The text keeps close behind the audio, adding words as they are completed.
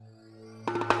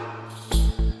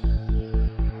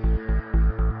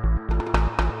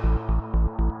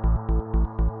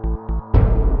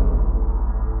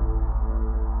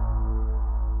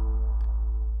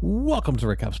Welcome to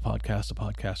Rick Caps Podcast, a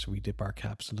podcast where we dip our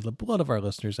caps into the blood of our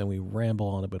listeners and we ramble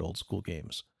on about old school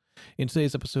games. In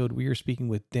today's episode, we are speaking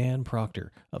with Dan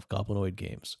Proctor of Goblinoid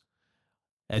Games.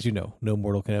 As you know, no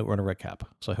mortal can outrun a Red Cap,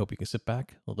 so I hope you can sit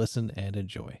back, listen, and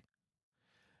enjoy.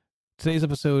 Today's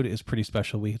episode is pretty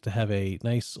special. We get to have a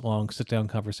nice, long, sit-down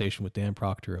conversation with Dan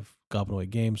Proctor of Goblinoid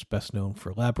Games, best known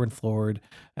for Labyrinth Lord,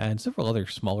 and several other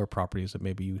smaller properties that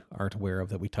maybe you aren't aware of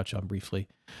that we touch on briefly.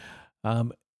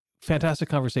 Fantastic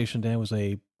conversation. Dan was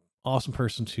a awesome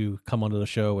person to come onto the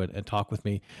show and talk with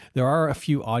me. There are a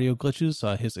few audio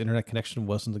glitches. His internet connection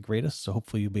wasn't the greatest, so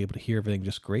hopefully you'll be able to hear everything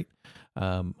just great.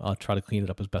 I'll try to clean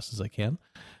it up as best as I can.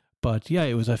 But yeah,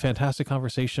 it was a fantastic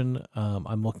conversation.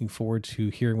 I'm looking forward to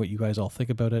hearing what you guys all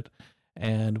think about it.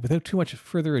 And without too much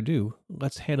further ado,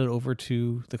 let's hand it over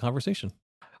to the conversation.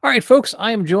 All right, folks,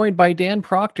 I am joined by Dan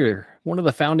Proctor, one of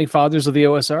the founding fathers of the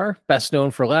OSR, best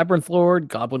known for Labyrinth Lord,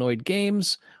 Goblinoid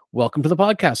Games. Welcome to the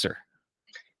podcast, sir.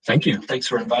 Thank you. Thanks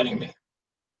for inviting me.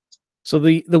 So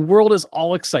the world is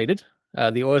all excited.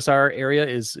 The OSR area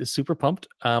is super pumped.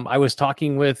 I was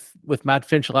talking with Matt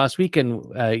Finch last week, and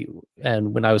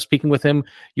when I was speaking with him,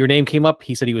 your name came up.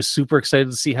 He said he was super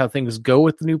excited to see how things go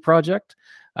with the new project.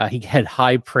 He had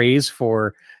high praise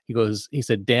for. He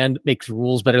said Dan makes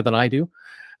rules better than I do.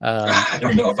 I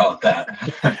don't know about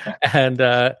that. And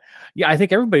yeah, I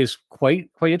think everybody's quite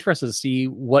interested to see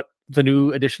what the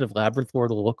new edition of Labyrinth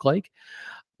Lord will look like.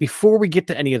 Before we get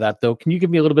to any of that, though, can you give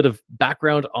me a little bit of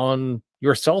background on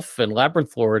yourself and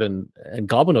Labyrinth Lord and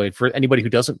Goblinoid for anybody who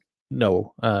doesn't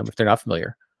know, if they're not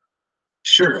familiar?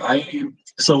 Sure.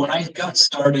 So when I got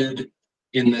started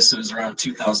in this, it was around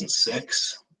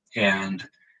 2006, and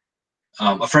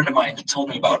a friend of mine told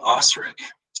me about Osric,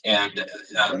 and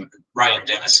Ryan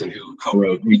Dennison, who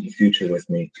co-wrote Read the Future with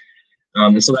me.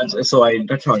 So that's how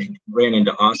I ran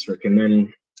into Osric, and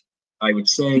then I would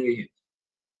say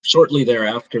shortly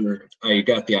thereafter, I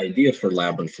got the idea for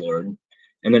Labyrinth Lord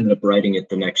and ended up writing it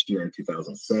the next year in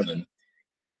 2007.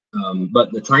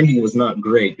 But the timing was not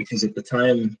great because at the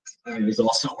time I was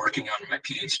also working on my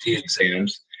PhD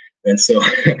exams. And so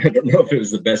I don't know if it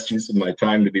was the best use of my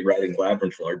time to be writing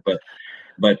Labyrinth Lord, but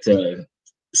I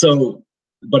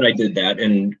did that,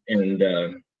 and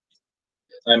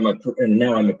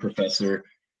now I'm a professor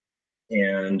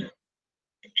and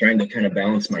trying to kind of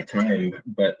balance my time,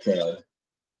 but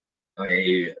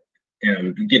I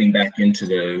am getting back into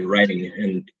the writing,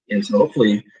 and so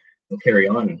hopefully we'll carry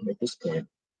on at this point.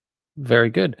 Very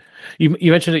good. You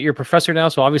mentioned that you're a professor now,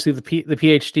 so obviously the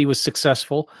PhD was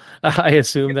successful, I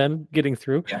assume. Then getting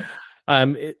through. Yeah.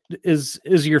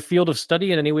 Is your field of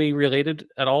study in any way related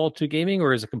at all to gaming,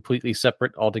 or is it completely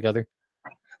separate altogether?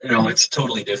 No, it's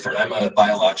totally different. I'm a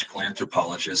biological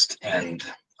anthropologist, and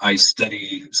I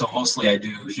study. So mostly I do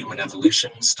human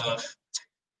evolution stuff.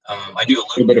 I do a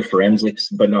little bit of forensics,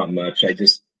 but not much. I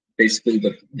just basically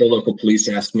the local police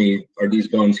ask me, "Are these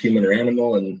bones human or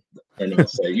animal?" And I'll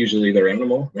say usually they're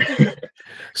animal.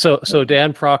 So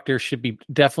Dan Proctor should be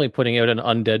definitely putting out an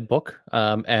undead book,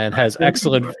 and has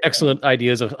excellent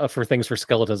ideas for things for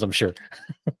skeletons, I'm sure.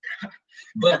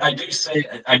 But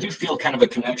I do feel kind of a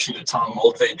connection to Tom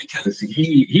Mulvey because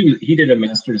he did a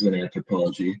master's in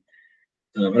anthropology,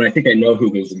 and I think I know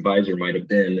who his advisor might have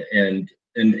been, and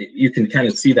you can kind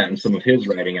of see that in some of his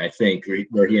writing, I think,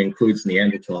 where he includes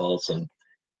Neanderthals and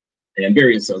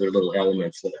various other little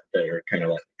elements that are kind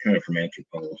of from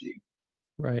anthropology.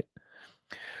 Right.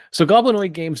 So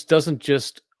Goblinoid Games doesn't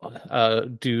just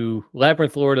do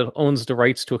Labyrinth Lord. It owns the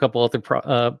rights to a couple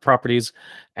other properties,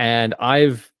 and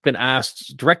I've been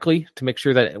asked directly to make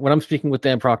sure that when I'm speaking with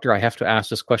Dan Proctor, I have to ask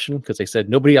this question because they said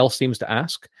nobody else seems to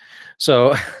ask.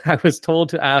 So I was told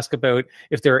to ask about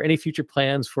if there are any future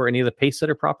plans for any of the pace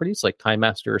setter properties like Time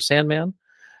Master or Sandman,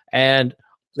 and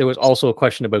there was also a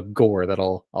question about Gore that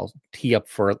I'll tee up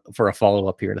for a follow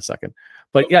up here in a second.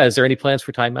 But yeah, is there any plans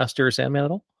for Time Master or Sandman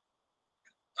at all?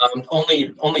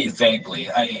 Only vaguely.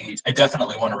 I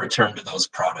definitely want to return to those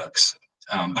products,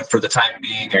 but for the time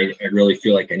being, I really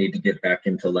feel like I need to get back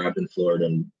into Labyrinth Lord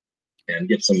and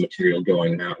get some material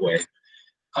going that way.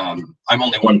 I'm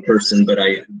only one person, but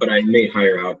I may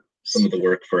hire out some of the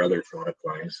work for other product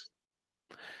lines.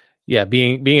 Yeah,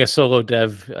 being a solo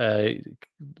dev,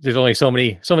 there's only so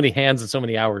many hands and so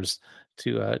many hours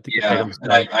to get items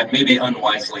done. I maybe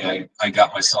unwisely I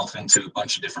got myself into a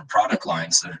bunch of different product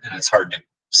lines, and it's hard to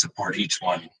support each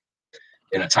one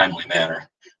in a timely manner.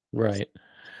 Right.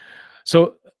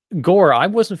 So Gore, I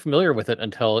wasn't familiar with it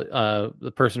until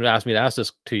the person who asked me to ask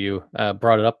this to you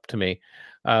brought it up to me.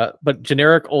 But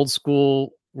generic old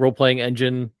school role-playing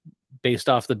engine based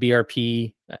off the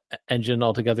BRP engine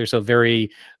altogether. So very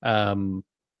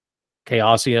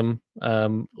Chaosium,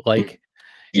 like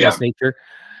in Yeah. its nature.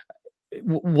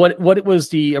 What was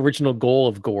the original goal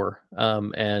of Gore,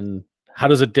 and how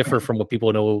does it differ from what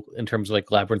people know in terms of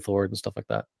like Labyrinth Lord and stuff like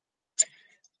that?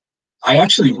 I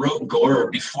actually wrote Gore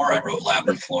before I wrote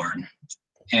Labyrinth Lord,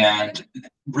 and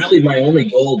really my only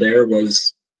goal there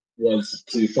was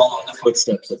to follow in the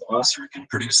footsteps of Osric and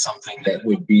produce something that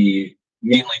would be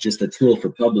mainly just a tool for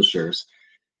publishers.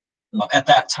 At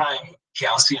that time,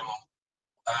 Calcium,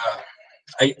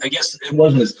 I guess it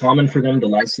wasn't as common for them to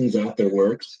license out their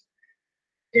works,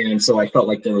 and so I felt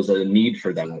like there was a need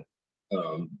for that.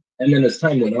 And then as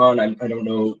time went on, I don't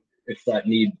know if that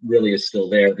need really is still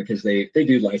there, because they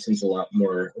do license a lot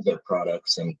more of their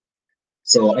products, and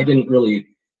so I didn't really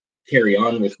carry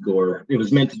on with Gore. It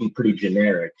was meant to be pretty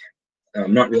generic,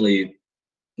 not really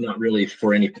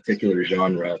for any particular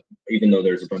genre, even though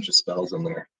there's a bunch of spells in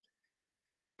there.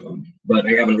 But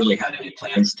I haven't really had any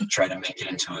plans to try to make it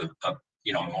into a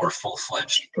more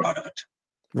full-fledged product.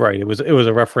 Right. It was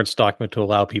a reference document to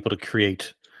allow people to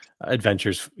create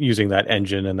adventures using that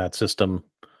engine and that system.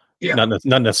 Yeah.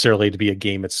 Not necessarily to be a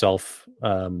game itself,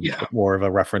 Yeah. but more of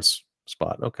a reference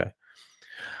spot. Okay.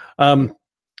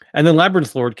 And then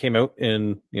Labyrinth Lord came out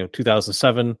in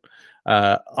 2007.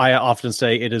 I often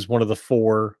say it is one of the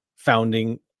 4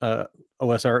 founding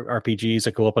OSR RPGs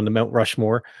that go up on the Mount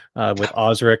Rushmore, with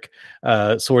Osric,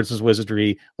 Swords and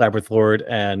Wizardry, Labyrinth Lord,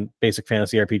 and Basic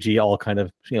Fantasy RPG all kind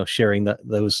of sharing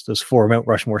those 4 Mount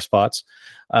Rushmore spots.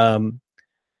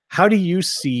 How do you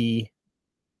see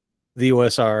the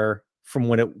OSR from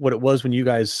what it was when you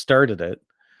guys started it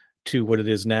to what it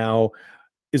is now?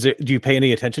 Do you pay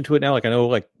any attention to it now? Like, I know,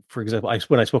 like, for example,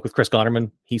 when I spoke with Chris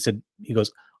Gonerman, he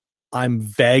goes, I'm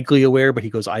vaguely aware, but he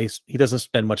goes, he doesn't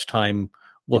spend much time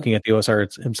looking at the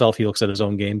OSR himself. He looks at his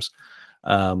own games.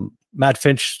 Matt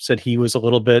Finch said he was a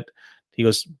little bit, he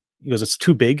goes, it's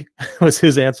too big was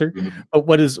his answer. Mm-hmm. But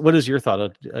what is your thought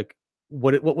of, like,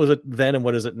 what was it then and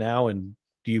what is it now? And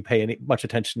do you pay much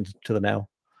attention to the now?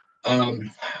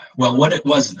 Well, what it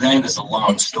was then is a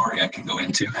long story I can go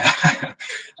into.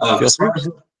 As far as,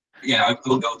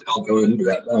 I'll go into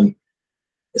that.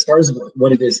 As far as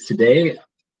what it is today,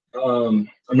 I'm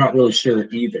not really sure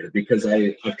either, because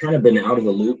I've kind of been out of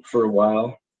the loop for a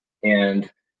while, and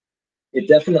it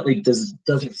definitely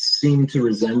doesn't seem to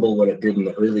resemble what it did in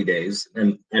the early days.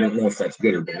 And I don't know if that's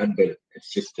good or bad, but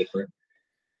it's just different.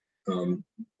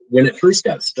 When it first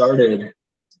got started,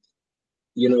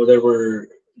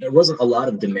 there wasn't a lot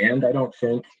of demand, I don't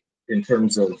think, in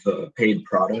terms of paid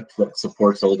product that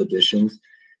supports old editions.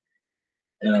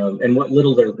 And what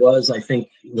little there was, I think,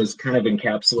 was kind of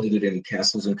encapsulated in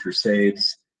Castles and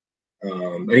Crusades,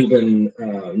 and even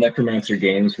Necromancer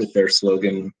Games with their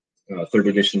slogan, 3rd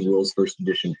edition rules, 1st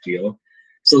edition feel.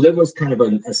 So there was kind of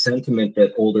a sentiment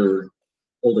that older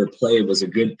play was a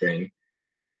good thing.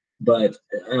 But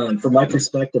from my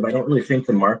perspective, I don't really think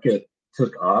the market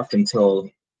took off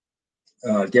until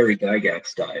Gary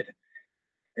Gygax died.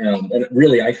 And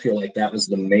really, I feel like that was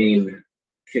the main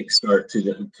kickstart to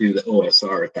the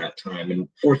OSR at that time. And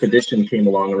 4th edition came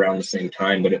along around the same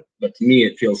time, but to me,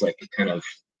 it feels like kind of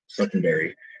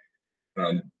secondary,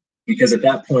 because at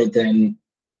that point, then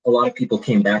a lot of people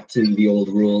came back to the old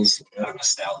rules out of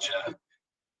nostalgia,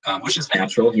 which is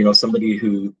natural. Somebody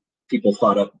who people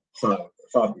thought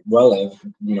well of,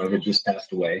 had just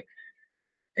passed away,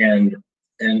 and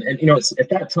it's at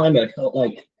that time I felt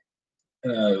like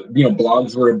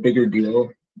blogs were a bigger deal.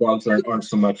 Blogs aren't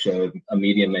so much a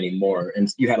medium anymore,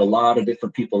 and you had a lot of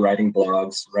different people writing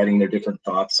blogs, writing their different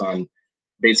thoughts on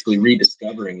basically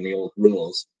rediscovering the old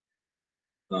rules.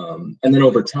 And then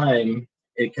over time,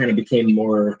 it kind of became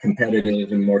more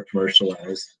competitive and more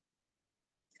commercialized.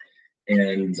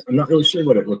 And I'm not really sure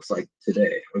what it looks like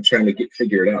today. I'm trying to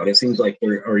figure it out. It seems like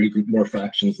there are even more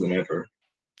factions than ever.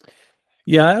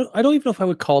 Yeah, I don't even know if I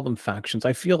would call them factions.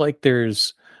 I feel like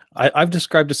I've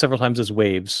described it several times as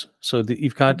waves. So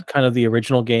you've got kind of the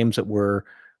original games that were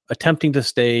attempting to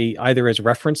stay either as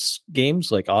reference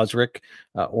games like Osric,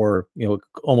 or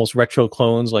almost retro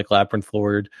clones like Labyrinth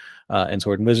Lord and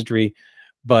Sword and Wizardry.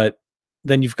 But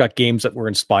then you've got games that were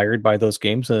inspired by those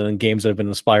games, and then games that have been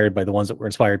inspired by the ones that were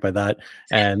inspired by that.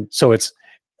 And so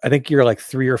I think you're like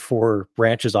 3 or 4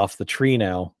 branches off the tree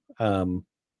now,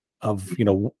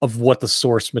 of what the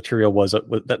source material was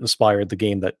that inspired the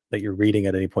game that you're reading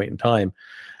at any point in time.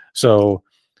 So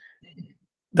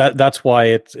that's why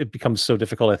it becomes so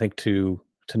difficult, I think, to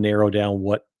narrow down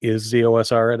what is the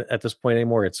OSR at this point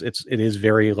anymore. It is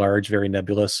very large, very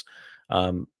nebulous.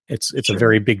 It's Sure. a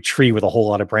very big tree with a whole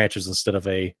lot of branches instead of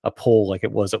a pole like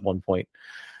it was at one point.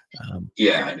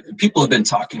 Yeah, people have been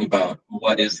talking about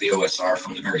what is the OSR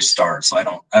from the very start, so I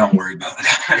don't worry about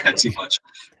it too much.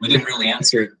 We didn't really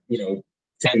answer it,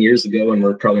 10 years ago, and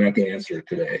we're probably not going to answer it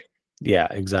today. Yeah,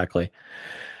 exactly.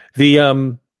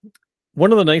 The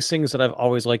one of the nice things that I've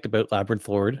always liked about Labyrinth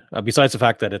Lord, besides the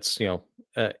fact that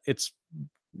it's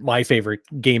my favorite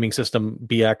gaming system,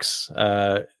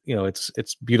 BX,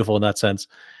 it's beautiful in that sense,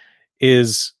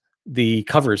 is the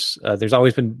covers. There's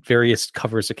always been various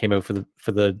covers that came out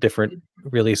for the different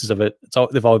releases of it.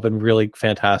 They've all been really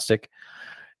fantastic.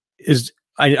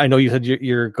 I know you said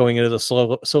you're going into the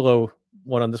solo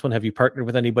one on this one. Have you partnered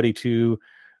with anybody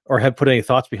or have put any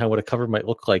thoughts behind what a cover might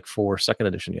look like for second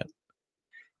edition yet?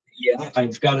 Yeah,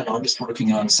 I've got an artist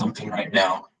working on something right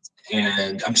now,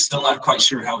 and I'm still not quite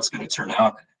sure how it's going to turn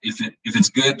out. If it's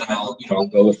good, then I'll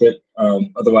go with it.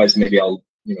 Otherwise, maybe I'll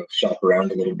shop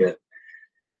around a little bit.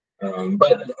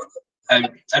 But I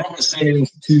don't want to say anything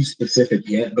too specific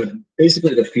yet. But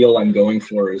basically, the feel I'm going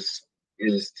for is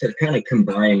to kind of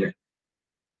combine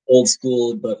old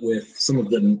school, but with some of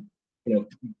the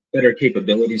better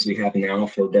capabilities we have now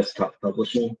for desktop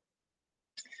publishing.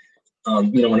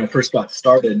 When I first got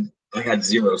started, I had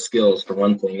zero skills for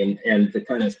one thing, and the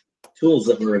kind of tools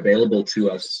that were available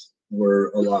to us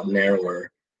were a lot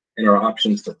narrower, and our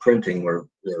options for printing were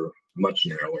much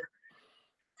narrower.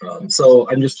 So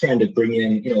I'm just trying to bring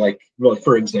in,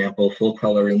 for example, full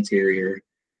color interior.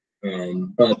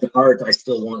 But the art, I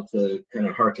still want to kind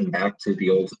of harken back to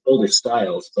the older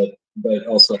styles, but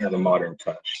also have a modern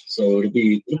touch. So it'll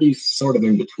be sort of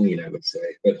in between, I would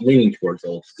say, but leaning towards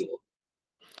old school.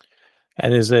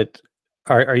 And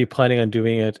are you planning on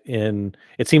doing it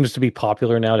it seems to be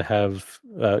popular now to have,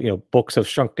 books have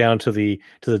shrunk down to the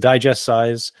digest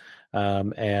size.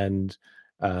 And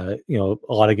a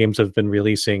lot of games have been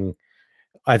releasing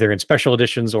either in special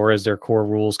editions or as their core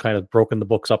rules kind of broken the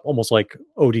books up, almost like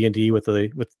OD&D with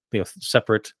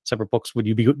separate books. Would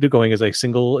you be going as a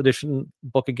single edition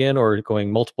book again, or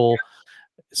going multiple?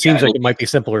 It seems like it might be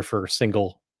simpler for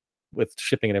single with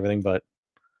shipping and everything, but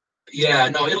yeah,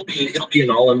 no, it'll be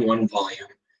an all-in-one volume.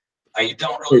 I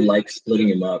don't really like splitting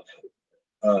them up.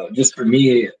 Just for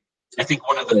me, I think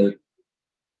one of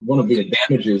the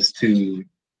advantages to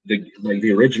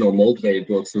the original Moldvay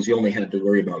books was you only had to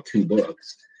worry about 2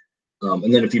 books.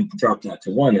 And then if you drop that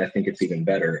to 1, I think it's even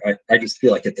better. I just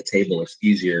feel like at the table it's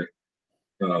easier.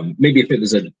 Maybe if it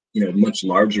was a much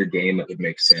larger game, it would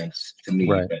make sense to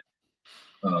me. right.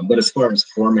 But as far as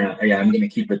format, I'm going to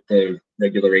keep it the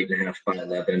regular 8.5 by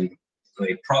 11.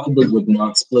 I probably would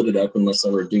not split it up unless I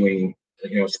were doing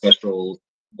a special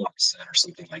box set or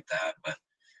something like that.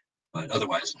 But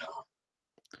otherwise, no.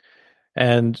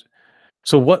 And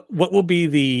so what will be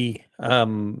the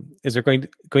is there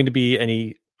going to be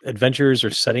any adventures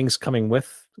or settings coming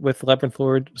with Labyrinth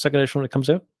Lord second edition when it comes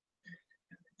out?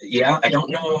 Yeah, I don't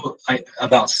know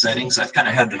about settings. I've kind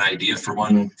of had an idea for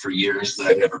one for years that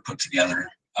I've never put together.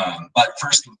 But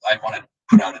first, I want to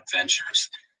put out adventures,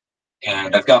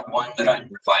 and I've got one that I'm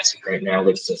revising right now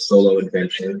that's a solo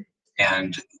adventure,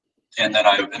 and then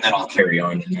I'll carry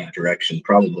on in that direction.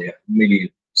 Probably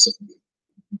maybe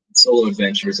solo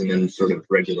adventures and then sort of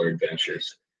regular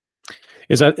adventures.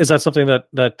 Is that something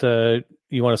that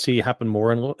you want to see happen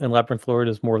more in Labyrinth Lord,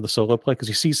 is more of the solo play? Because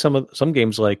you see some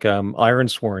games like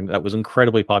Ironsworn, that was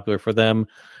incredibly popular for them,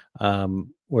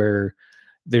 where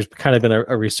there's kind of been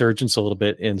a resurgence a little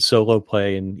bit in solo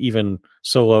play, and even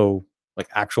solo like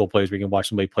actual plays where you can watch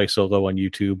somebody play solo on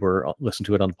YouTube or listen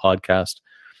to it on the podcast.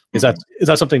 Is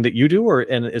that something that you do,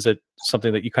 and is it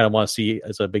something that you kind of want to see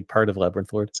as a big part of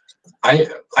Labyrinth Lord?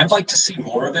 I'd like to see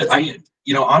more of it.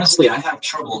 Honestly, I have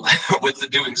trouble with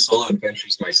doing solo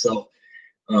adventures myself,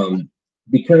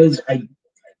 because I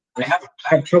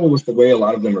have trouble with the way a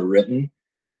lot of them are written.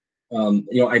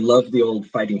 I love the old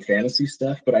fighting fantasy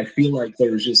stuff, but I feel like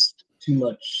there's just too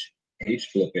much page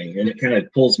flipping, and it kind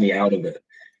of pulls me out of it.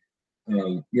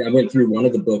 I went through one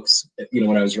of the books,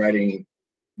 when I was writing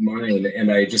mine,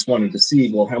 and I just wanted to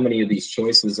see, well, how many of these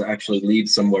choices actually lead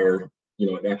somewhere,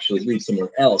 it actually leads somewhere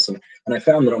else. And I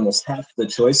found that almost half the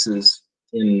choices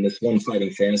in this one fighting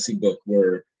fantasy book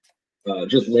were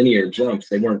just linear jumps.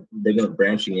 They weren't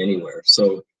branching anywhere.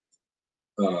 So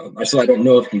I don't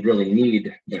know if you really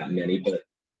need that many, but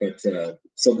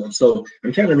so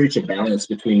I'm trying to reach a balance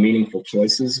between meaningful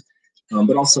choices,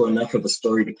 but also enough of a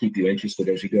story to keep you interested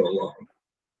as you go along.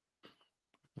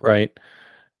 Right.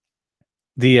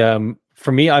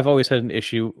 For me, I've always had an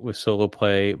issue with solo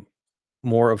play,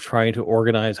 more of trying to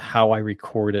organize how I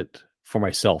record it for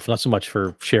myself, not so much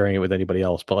for sharing it with anybody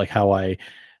else, but like how I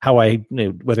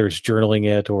whether it's journaling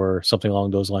it or something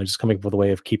along those lines, just coming up with a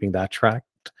way of keeping that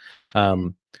tracked.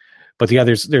 But But yeah,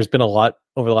 there's been a lot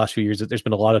over the last few years. There's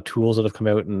been a lot of tools that have come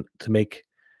out and to make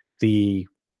the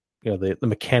the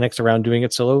mechanics around doing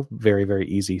it solo very, very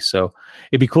easy. So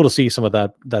it'd be cool to see some of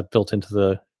that built into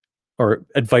the, or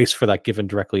advice for that given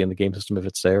directly in the game system if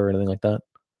it's there or anything like that.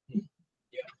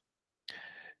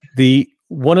 Yeah.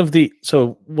 One of the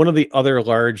other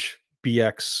large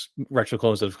BX retro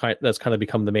clones that's kind of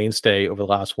become the mainstay over the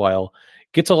last while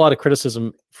gets a lot of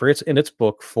criticism for its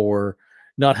book for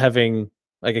not having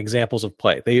like examples of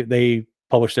play. They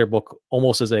published their book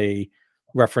almost as a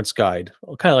reference guide,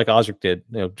 kind of like Osric did.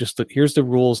 Just here's the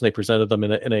rules, and they presented them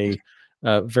in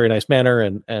a very nice manner,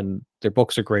 and their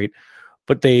books are great.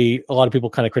 But a lot of people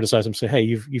kind of criticize them, say, hey,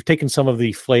 you've taken some of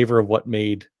the flavor of what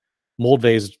made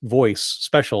Moldvay's voice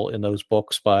special in those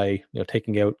books by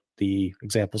taking out the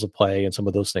examples of play and some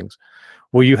of those things.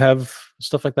 Will you have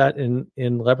stuff like that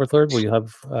in Labyrinth Lord? Will you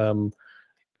have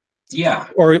yeah,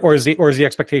 or is the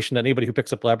expectation that anybody who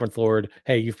picks up Labyrinth Lord,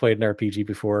 hey, you've played an RPG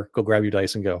before, go grab your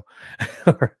dice and go?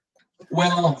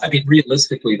 Well, I mean,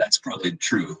 realistically, that's probably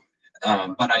true.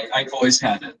 But I've always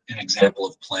had an example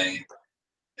of play,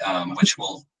 which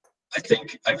I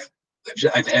think I've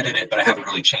edited it, but I haven't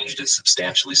really changed it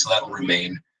substantially, so that'll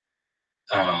remain.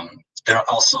 There are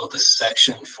also the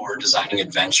section for designing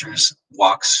adventures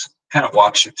walks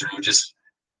you through just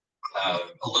a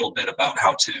little bit about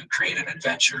how to create an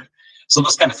adventure. So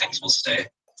those kind of things will stay.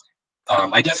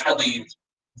 I definitely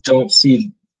don't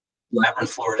see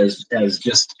Labyrinth Lord as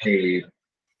just a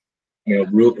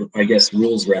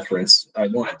rules reference. I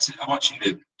want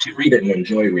you to read it and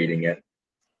enjoy reading it.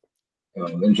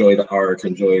 Enjoy the art,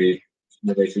 enjoy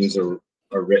the way things are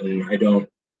written. I don't,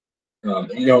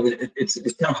 it's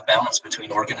kind of a balance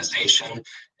between organization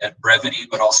and brevity,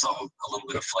 but also a little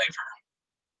bit of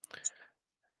flavor.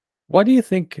 Why do you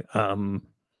think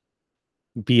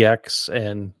BX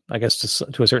and I guess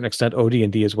to a certain extent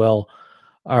OD&D as well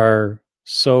are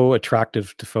so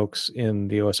attractive to folks in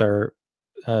the OSR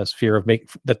sphere of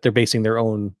that they're basing their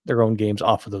own games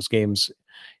off of those games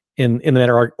in the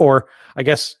matter, or I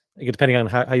guess depending on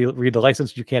how you read the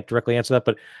license, you can't directly answer that,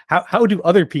 but how do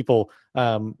other people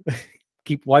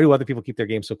why do other people keep their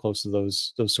games so close to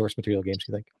those source material games,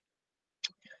 do you think?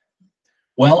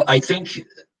 Well, I think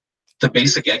the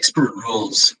basic expert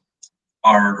rules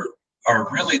are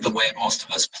really the way most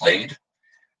of us played.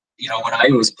 When I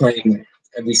was playing,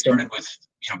 and we started with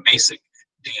basic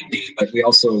D&D, but we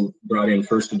also brought in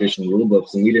first edition rule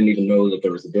books, and we didn't even know that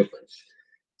there was a difference.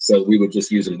 So we would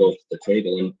just use them both at the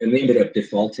table, and we ended up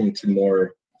defaulting to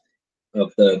more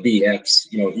of the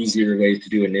BX, easier ways to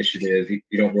do initiative. You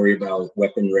don't worry about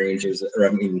weapon ranges,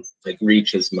 or like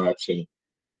reach as much, and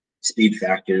speed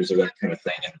factors or that kind of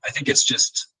thing. And I think it's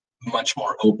just much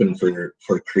more open for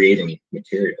creating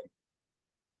material.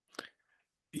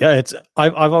 Yeah,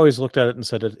 I've always looked at it and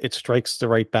said it strikes the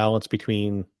right balance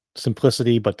between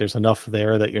simplicity, but there's enough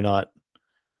there that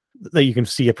that you can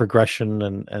see a progression,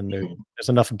 and there's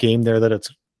enough game there that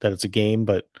it's a game,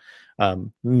 but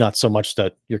not so much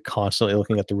that you're constantly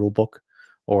looking at the rule book,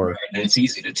 or right, and it's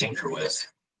easy to tinker with.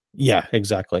 Yeah,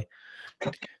 exactly.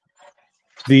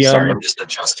 Sorry, I'm just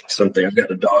adjusting something. I've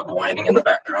got a dog whining in the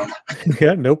background.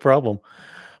 Yeah, no problem.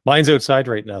 Mine's outside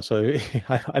right now, so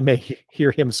I may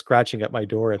hear him scratching at my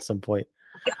door at some point.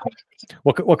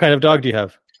 What kind of dog do you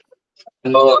have?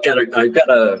 Oh, I've got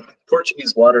a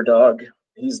Portuguese water dog.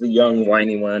 He's the young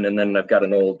whiny one, and then I've got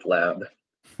an old lab.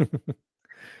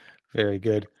 Very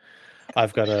good.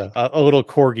 I've got a little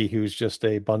corgi who's just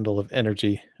a bundle of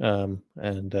energy, and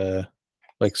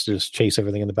likes to just chase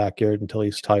everything in the backyard until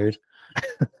he's tired.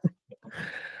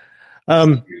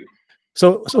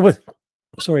 So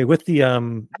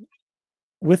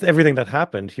with everything that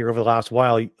happened here over the last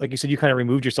while, like you said, you kind of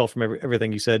removed yourself from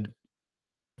everything. You said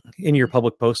in your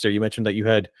public post there, you mentioned that you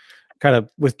had kind of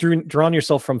drawn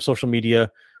yourself from social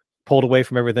media, pulled away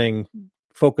from everything,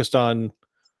 focused on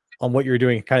what you're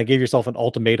doing, kind of gave yourself an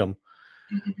ultimatum.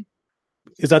 Mm-hmm.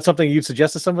 Is that something you'd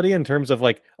suggest to somebody in terms of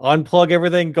like unplug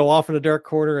everything, go off in a dark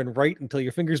corner and write until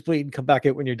your fingers bleed and come back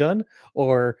out when you're done?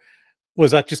 Or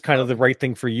was that just kind of the right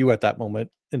thing for you at that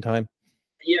moment in time?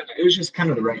 Yeah, it was just kind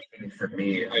of the right thing for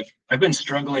me. I've been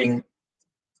struggling,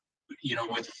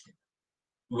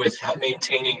 with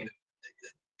maintaining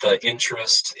the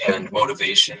interest and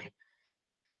motivation,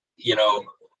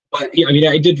 but yeah,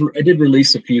 I did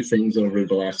release a few things over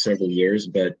the last several years,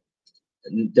 but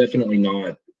definitely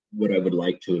not what I would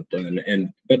like to have done.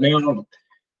 But now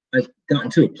I've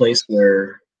gotten to a place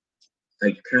where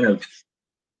I kind of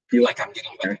feel like I'm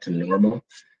getting back to normal,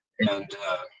 and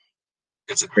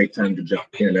it's a great time to jump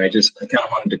in. I kind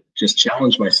of wanted to just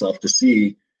challenge myself to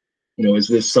see, is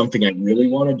this something I really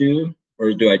want to do,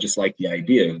 or do I just like the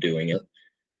idea of doing it?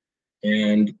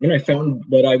 And then I found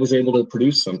that I was able to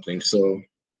produce something, so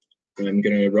I'm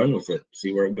gonna run with it,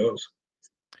 see where it goes.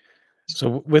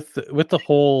 So with the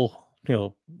whole,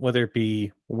 whether it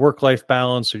be work-life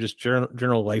balance or just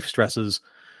general life stresses,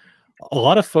 a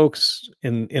lot of folks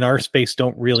in our space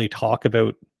don't really talk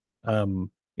about,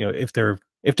 if they're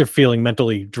feeling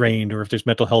mentally drained or if there's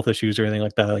mental health issues or anything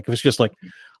like that. Like if it's just like,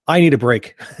 I need a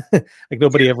break. Like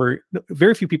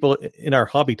very few people in our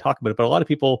hobby talk about it, but a lot of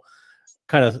people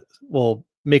kind of will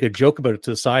make a joke about it to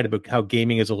the side about how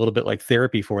gaming is a little bit like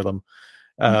therapy for them.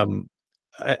 And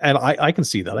I can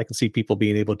see that. I can see people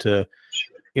being able to,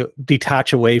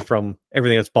 detach away from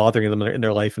everything that's bothering them in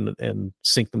their life and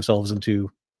sink themselves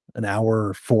into an hour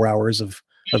or 4 hours of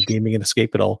gaming and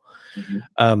escape it all.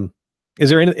 Is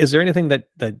there anything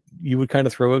that you would kind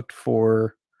of throw out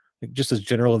for, like, just as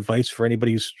general advice for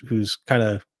anybody who's kind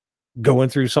of going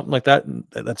through something like that and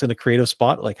that's in a creative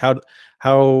spot? Like how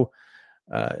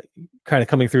kind of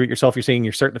coming through it yourself, you're saying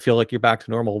you're starting to feel like you're back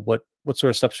to normal. What sort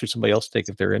of steps should somebody else take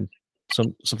if they're in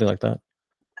something like that?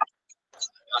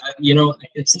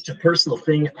 It's such a personal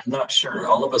thing. I'm not sure.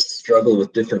 All of us struggle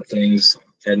with different things,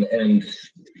 and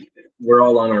we're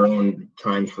all on our own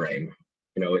time frame.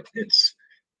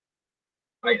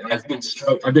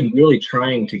 I've been really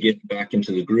trying to get back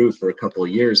into the groove for a couple of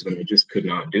years, but I just could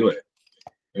not do it.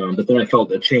 But then I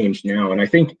felt a change now, and I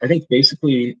think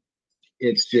basically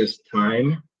it's just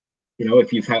time.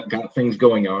 If you've got things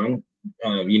going on,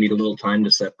 you need a little time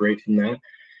to separate from that.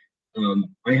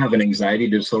 I have an anxiety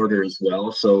disorder as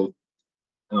well, so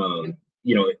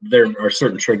there are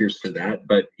certain triggers for that,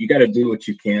 but you got to do what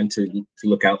you can to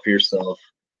look out for yourself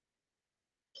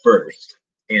first,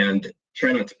 and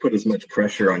try not to put as much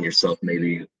pressure on yourself,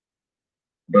 maybe.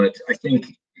 But I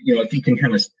think if you can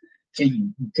kind of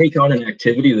take on an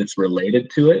activity that's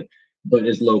related to it, but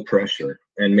is low pressure,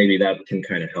 and maybe that can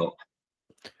kind of help.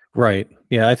 Right.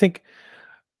 Yeah, I think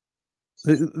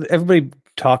everybody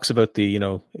talks about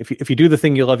the, if you do the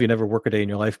thing you love, you never work a day in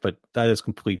your life, but that is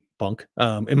complete bunk.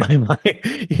 In my mind,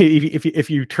 if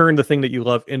you turn the thing that you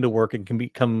love into work, it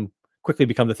can quickly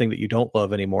become the thing that you don't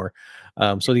love anymore.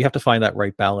 So you have to find that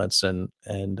right balance and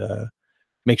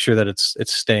make sure that it's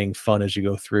staying fun as you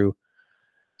go through.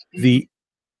 The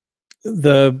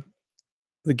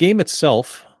game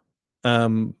itself,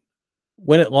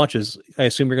 when it launches, I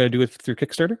assume you're going to do it through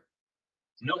Kickstarter?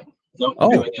 No, I'm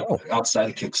doing it outside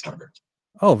of Kickstarter.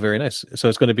 Oh, very nice. So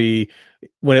it's going to be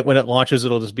when it launches,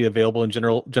 it'll just be available in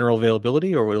general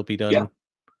availability, or will it be done? Yeah.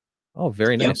 Oh,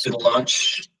 very nice. It'll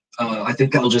launch. I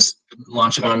think I'll just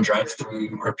launch it on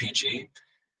Drive-Thru RPG.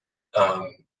 All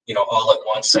at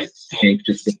once. I think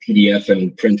just the PDF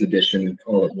and print edition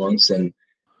all at once, and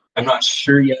I'm not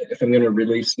sure yet if I'm going to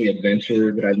release the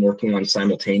adventure that I'm working on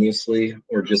simultaneously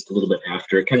or just a little bit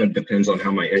after. It kind of depends on how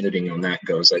my editing on that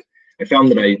goes. I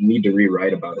found that I need to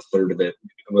rewrite about a third of it.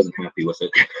 I wasn't happy with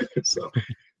it.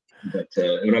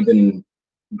 And I've been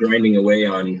grinding away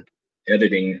on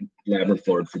editing Labyrinth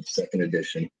for the second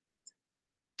edition.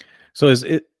 So is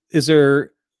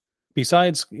there,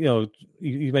 besides, you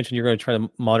mentioned you're going to try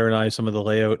to modernize some of the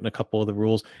layout and a couple of the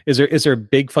rules. Is there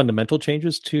big fundamental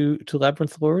changes to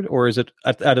Labyrinth Lord, or is it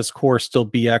at its core still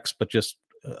BX, but just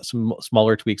some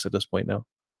smaller tweaks at this point now?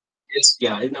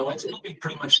 It'll be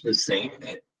pretty much the same.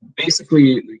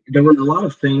 Basically, there were a lot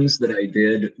of things that I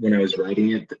did when I was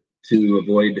writing it to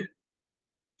avoid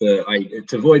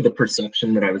the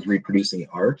perception that I was reproducing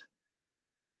art.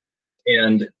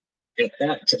 And at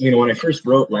that, when I first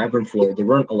wrote Labyrinth Lord, there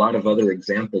weren't a lot of other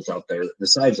examples out there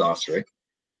besides Osric,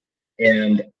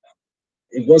 and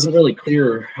it wasn't really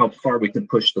clear how far we could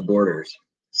push the borders.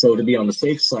 So to be on the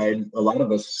safe side, a lot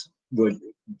of us would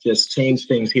just change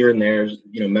things here and there,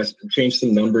 change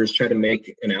some numbers, try to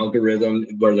make an algorithm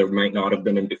where there might not have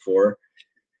been in before.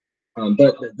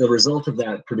 But the result of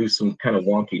that produced some kind of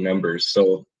wonky numbers.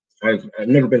 So I've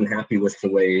never been happy with the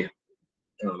way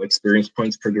experience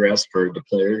points progress for the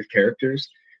player characters.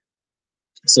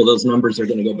 So those numbers are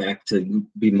going to go back to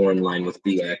be more in line with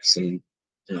BX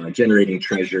and generating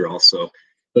treasure also.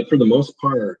 But for the most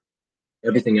part,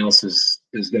 everything else is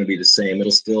going to be the same.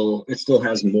 It still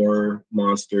has more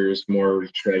monsters, more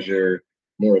treasure,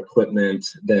 more equipment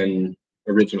than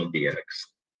original BX.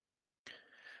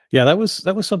 Yeah, that was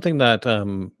something that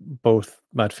both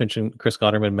Matt Finch and Chris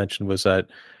Gotterman mentioned, was that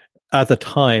at the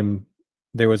time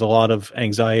there was a lot of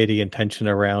anxiety and tension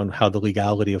around how the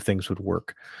legality of things would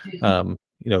work.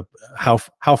 How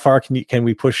far can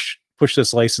we push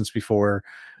this license before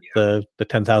the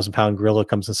 10,000 pound gorilla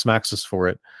comes and smacks us for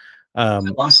it? I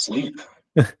lost sleep.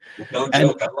 No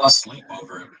joke. I lost sleep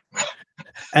over it.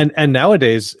 And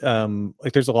nowadays,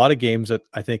 like there's a lot of games that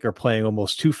I think are playing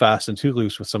almost too fast and too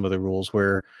loose with some of the rules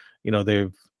where,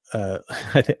 they've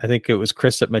I think it was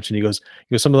Chris that mentioned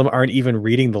some of them aren't even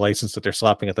reading the license that they're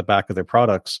slapping at the back of their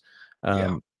products.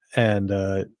 Yeah. And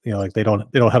like they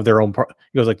don't have their own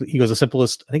the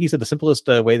simplest, I think he said the simplest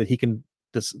way that he can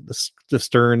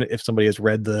discern if somebody has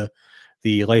read the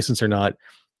license or not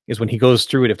is when he goes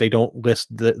through it, if they don't list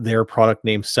their product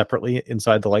name separately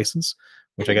inside the license,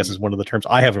 which I guess is one of the terms.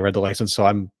 I haven't read the license, so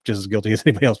I'm just as guilty as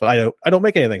anybody else, but I don't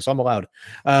make anything, so I'm allowed.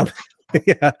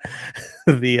 Yeah.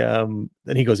 Then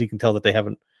he can tell that they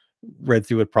haven't read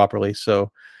through it properly.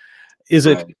 So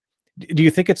do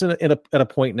you think it's at a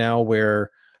point now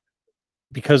where,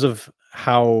 because of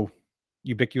how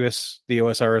ubiquitous the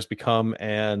OSR has become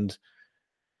and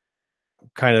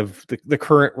kind of the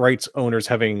current rights owners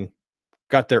having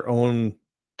got their own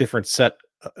different set,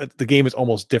 the game is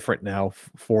almost different now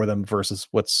for them versus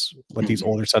what these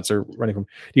older sets are running from?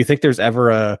 Do you think there's ever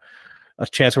a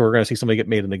chance where we're going to see somebody get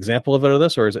made an example of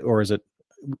this, or is it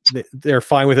they're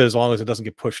fine with it as long as it doesn't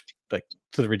get pushed like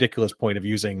to the ridiculous point of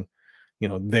using,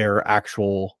 their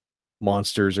actual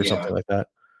monsters or something like that?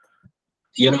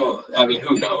 I mean,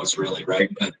 who knows really, right?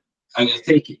 But I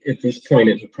think at this point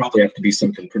it would probably have to be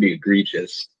something pretty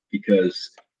egregious,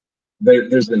 because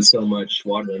there's been so much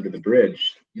water under the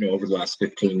bridge, over the last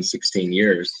 15, 16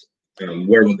 years.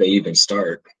 Where would they even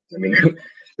start? I mean,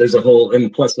 there's a whole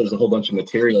bunch of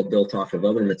material built off of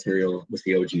other material with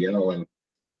the OGL, and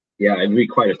yeah, it'd be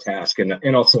quite a task,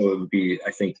 and also it would be,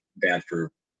 I think, bad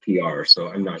for PR. So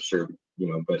I'm not sure,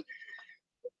 but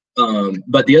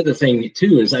the other thing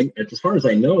too is, as far as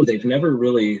I know, they've never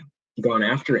really gone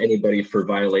after anybody for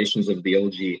violations of the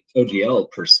OGL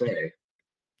per se.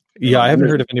 Yeah, I haven't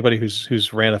heard of anybody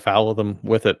who's ran afoul of them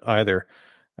with it either.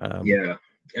 Yeah,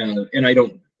 and I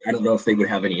don't know if they would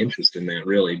have any interest in that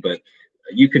really, but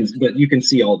you can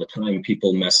see all the time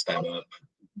people mess that up,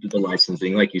 the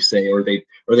licensing, like you say, or they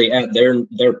add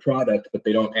their product, but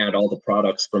they don't add all the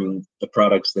products from the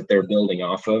products that they're building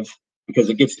off of, because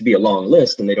it gets to be a long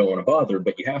list and they don't want to bother,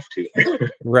 but you have to.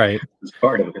 Right. It's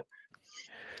part of it.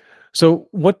 So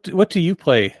what do you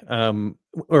play?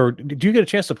 Or do you get a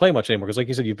chance to play much anymore? Because like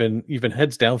you said, you've been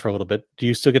heads down for a little bit. Do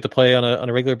you still get to play on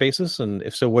a regular basis? And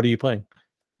if so, what are you playing?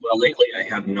 Well, lately I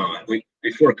have not.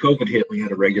 Before COVID hit, we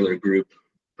had a regular group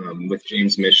with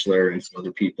James Mishler and some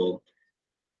other people,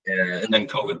 and then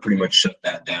COVID pretty much shut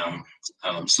that down.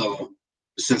 So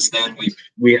since then,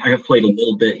 I have played a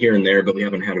little bit here and there, but we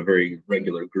haven't had a very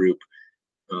regular group.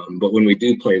 But when we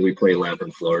do play, we play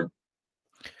Labyrinth.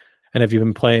 And have you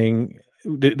been playing?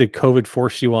 Did COVID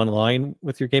force you online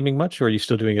with your gaming much, or are you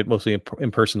still doing it mostly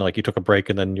in person? Like you took a break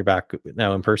and then you're back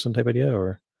now in person type idea,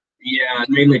 or? Yeah,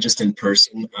 mainly just in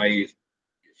person.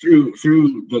 Through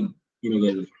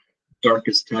the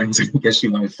darkest times, I guess you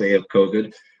might say, of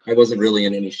COVID, I wasn't really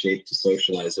in any shape to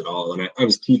socialize at all, and I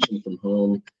was teaching from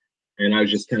home, and I was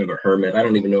just kind of a hermit. I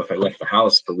don't even know if I left the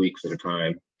house for weeks at a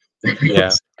time.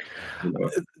 Yeah,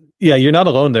 yeah, you're not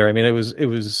alone there. I mean, it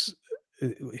was.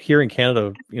 Here in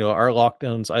Canada, our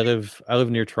lockdowns, I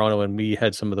live near Toronto, and we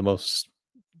had some of the most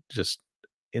just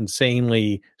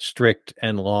insanely strict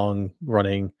and long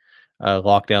running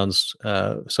lockdowns.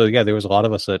 So yeah, there was a lot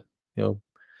of us that,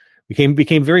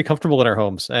 became very comfortable in our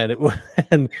homes, and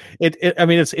I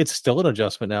mean, it's still an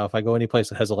adjustment now. If I go any place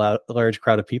that has a large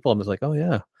crowd of people, I'm just like, oh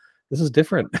yeah, this is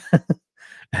different.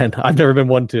 And I've never been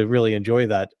one to really enjoy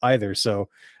that either. So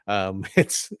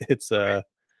it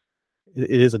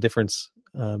is a difference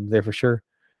there for sure.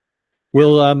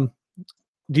 Will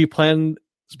do you plan,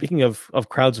 speaking of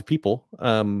crowds of people,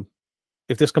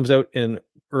 if this comes out in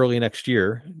early next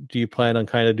year, do you plan on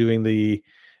kind of doing the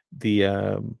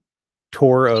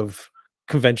tour of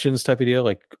conventions type of deal,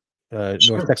 like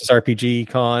Sure. North Texas RPG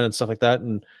Con and stuff like that,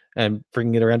 and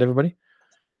bringing it around everybody?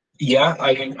 Yeah,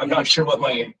 I'm not sure what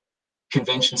my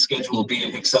convention schedule will be,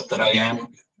 except that I am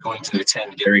going to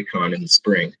attend GaryCon in the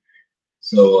spring.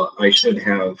 So I should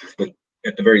have,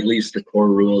 at the very least, the core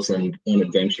rules and one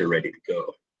adventure ready to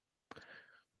go.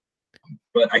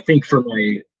 But I think for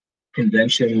my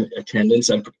convention attendance,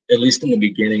 at least in the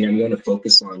beginning, I'm going to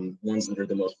focus on ones that are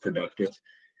the most productive,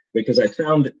 because I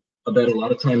found that a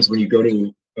lot of times when you go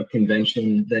to a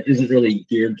convention that isn't really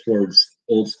geared towards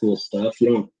old school stuff,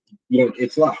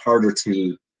 it's a lot harder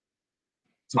to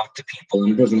talk to people,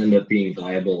 and it doesn't end up being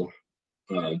viable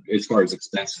as far as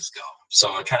expenses go.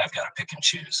 So I kind of got to pick and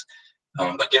choose.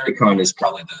 But GaryCon is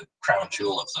probably the crown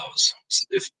jewel of those.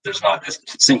 If there's not a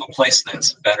single place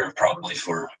that's better, probably,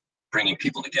 for bringing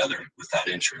people together with that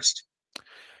interest.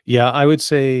 Yeah, I would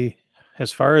say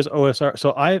as far as OSR,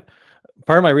 so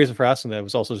part of my reason for asking that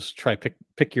was also just try to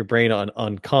pick your brain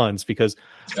on cons, because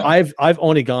Yeah. I've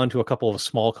only gone to a couple of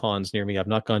small cons near me. I've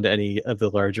not gone to any of the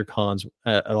larger cons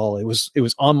at all. It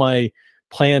was on my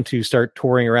plan to start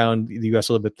touring around the US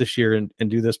a little bit this year and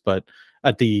do this, but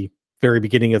at the very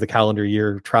beginning of the calendar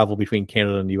year, travel between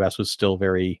Canada and the US was still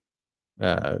very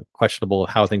questionable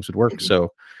how things would work.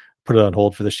 So put it on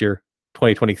hold for this year.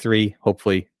 2023,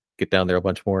 hopefully get down there a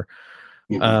bunch more.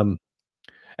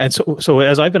 And so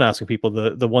as I've been asking people,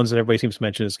 the ones that everybody seems to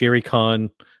mention is Gary Con,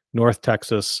 North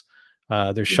Texas.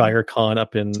 There's Shire Con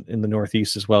up in the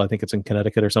Northeast as well. I think it's in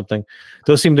Connecticut or something.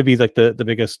 Those seem to be like the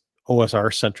biggest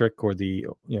OSR centric, or the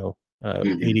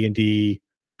AD&D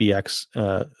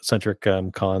BX centric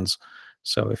cons.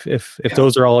 So if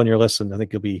those are all on your list, then I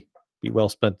think you'll be well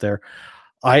spent there.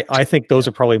 I think those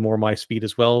are probably more my speed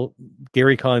as well.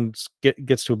 Gary Con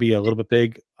gets to be a little bit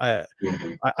big. I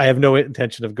have no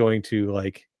intention of going to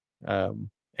like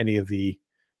any of the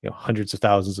hundreds of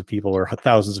thousands of people or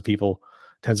thousands of people,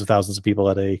 tens of thousands of people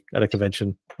at a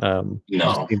convention.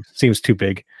 No, seems too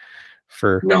big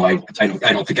for. No, I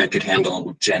don't think I could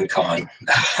handle Gen Con.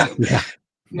 Yeah.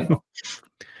 No.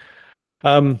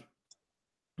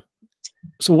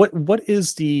 So what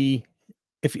is the,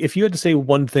 if you had to say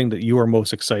one thing that you are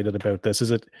most excited about this, is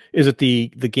it the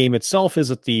game itself? Is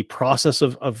it the process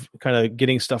of kind of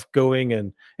getting stuff going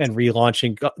and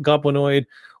relaunching Goblinoid?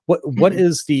 What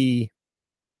is the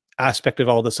aspect of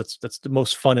all this that's the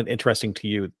most fun and interesting to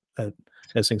you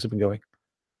as things have been going?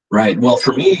 Right. Well,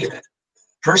 for me,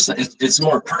 it's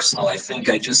more personal. I think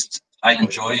I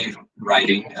enjoy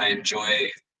writing. I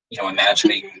enjoy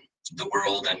imagining the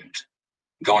world and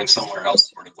going somewhere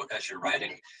else sort of as you're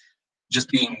writing.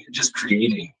 Just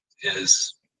creating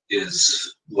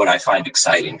is what I find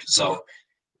exciting. So,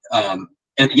 and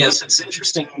yes, it's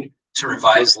interesting to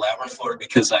revise Labyrinth lore,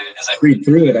 because as I read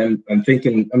through it, I'm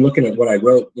thinking, I'm looking at what I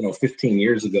wrote 15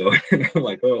 years ago, and I'm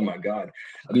like, oh my god,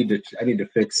 I need to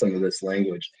fix some of this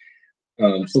language.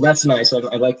 So that's nice. I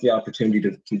like the opportunity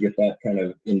to get that kind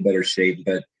of in better shape,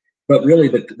 but really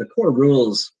the core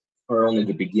rules are only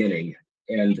the beginning,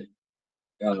 and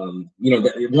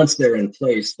once they're in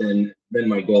place, then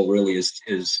my goal really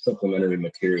is supplementary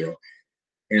material.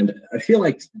 And I feel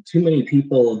like too many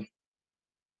people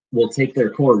will take their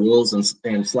core rules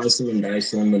and slice them and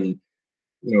dice them and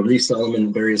resell them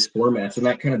in various formats, and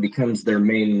that kind of becomes their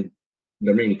main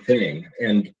thing.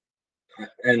 And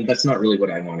that's not really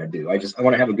what I want to do. I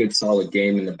want to have a good solid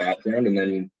game in the background, and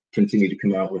then continue to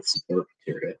come out with support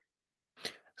material.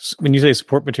 So when you say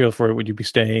support material for it, would you be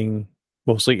staying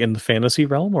mostly in the fantasy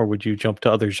realm, or would you jump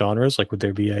to other genres? Like, would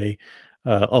there be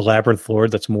a Labyrinth lore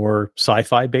that's more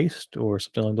sci-fi based or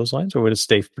something along those lines, or would it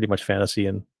stay pretty much fantasy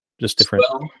and just different?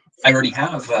 Well, I already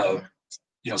have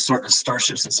sort of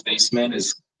Starships and Spacemen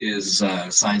is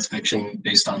science fiction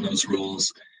based on those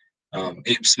rules.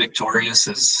 Apes Victorious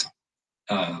is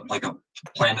like a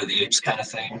Planet of the Apes kind of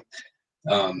thing.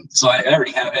 So I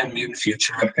already have, and Mutant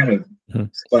Future. I've kind of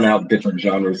spun out different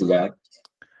genres of that.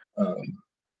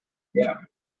 Yeah.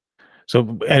 So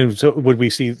would we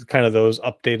see kind of those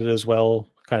updated as well,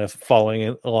 kind of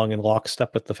following along in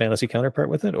lockstep with the fantasy counterpart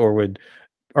with it, or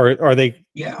are they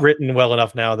written well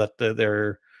enough now that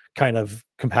they're kind of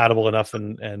compatible enough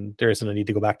and there isn't a need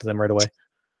to go back to them right away?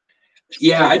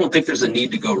 Yeah, I don't think there's a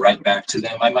need to go right back to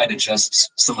them. I might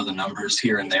adjust some of the numbers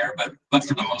here and there, but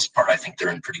for the most part, I think they're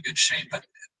in pretty good shape. But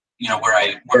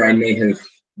where I may have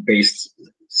based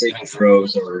saving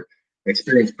throws or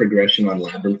experience progression on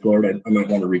Labyrinth lore, I might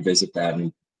want to revisit that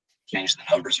and change the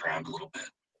numbers around a little bit.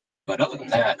 But other than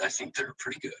that, I think they're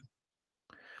pretty good.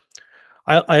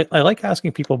 I like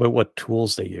asking people about what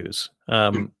tools they use.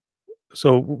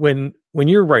 So when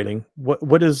you're writing,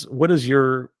 what is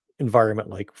your environment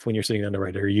like when you're sitting down to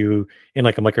write? Are you in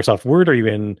like a Microsoft Word? Are you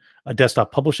in a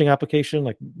desktop publishing application?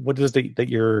 Like, what is it that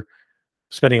you're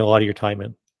spending a lot of your time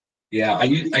in? Yeah, I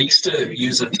used to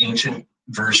use an ancient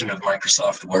version of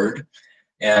Microsoft Word,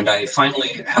 and I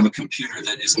finally have a computer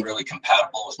that isn't really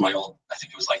compatible with my old, I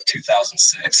think it was like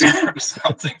 2006 or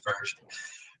something version.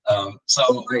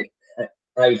 So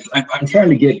I'm trying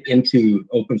to get into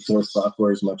open source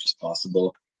software as much as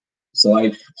possible. So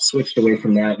I've switched away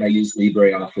from that, and I use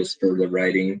LibreOffice for the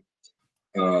writing.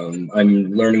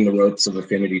 I'm learning the ropes of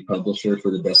Affinity Publisher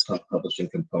for the desktop publishing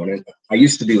component. I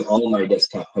used to do all my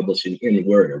desktop publishing in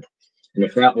Word, and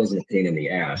if that wasn't a pain in the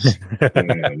ass,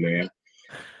 man.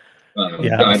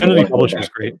 Yeah, Affinity Publisher is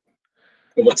great.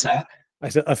 What's that? I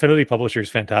said Affinity Publisher is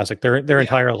fantastic. Their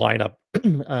entire lineup,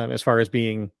 as far as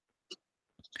being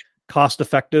cost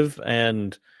effective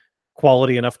and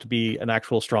quality enough to be an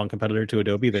actual strong competitor to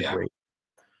Adobe, they're great.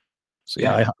 So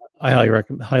I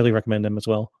highly recommend them as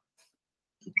well.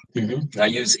 I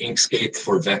use Inkscape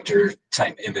for vector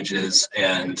type images,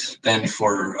 and then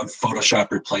for a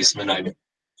Photoshop replacement,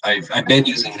 I've been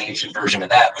using an ancient version of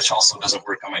that, which also doesn't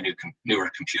work on my newer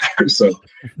computer. So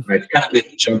I've kind of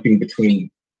been jumping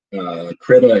between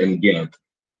Krita and GIMP.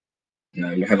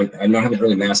 I haven't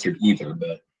really mastered either,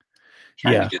 but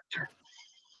trying to get there.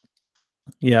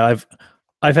 Yeah,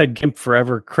 I've had GIMP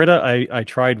forever. Krita, I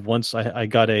tried once. I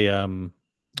got a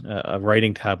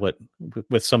writing tablet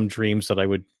with some dreams that I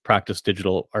would practice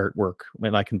digital artwork,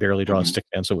 and I can barely draw a stick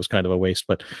man, so it was kind of a waste.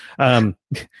 But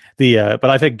but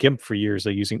I've had GIMP for years,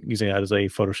 using that as a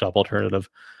Photoshop alternative.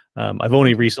 I've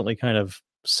only recently kind of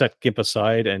set GIMP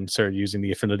aside and started using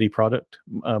the Affinity product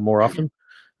more often,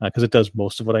 because it does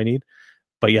most of what I need.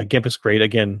 But yeah, GIMP is great,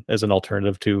 again, as an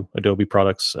alternative to Adobe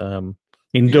products.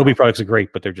 Adobe products are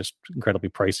great, but they're just incredibly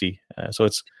pricey. So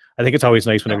I think it's always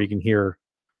nice whenever you can hear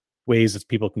ways that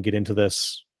people can get into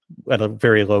this at a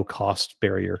very low cost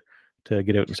barrier to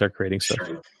get out and start creating stuff.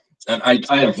 Sure. And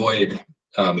I avoid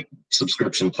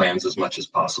subscription plans as much as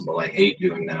possible. I hate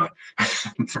doing that.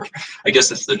 I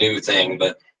guess it's the new thing,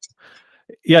 but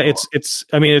yeah, it's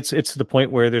to the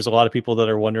point where there's a lot of people that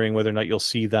are wondering whether or not you'll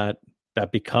see that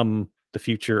become the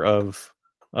future of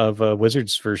a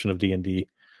Wizards version of D&D,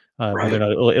 whether or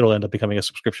not it'll end up becoming a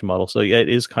subscription model. So yeah, it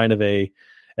is kind of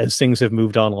as things have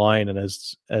moved online, and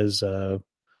as the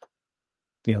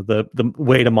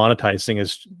way to monetize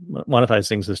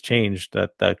things has changed,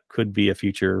 that could be a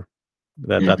future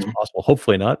that's possible.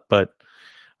 Hopefully not, but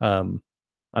I'm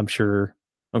sure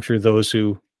those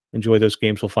who enjoy those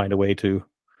games will find a way to,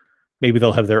 maybe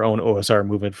they'll have their own OSR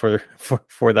movement for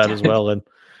that as well,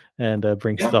 and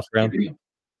bring stuff around.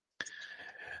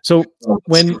 So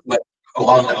when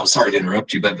along that, I'm sorry to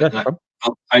interrupt you, but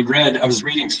I was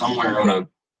reading somewhere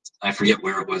I forget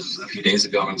where it was a few days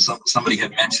ago, and somebody had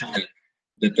mentioned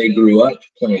that they grew up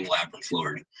playing Labyrinth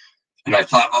Lord. And I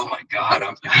thought, oh my God,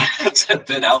 it's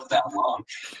been out that long.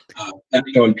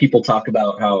 When people talk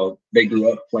about how they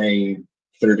grew up playing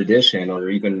 3rd edition, or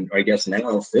even, I guess now,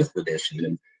 5th edition.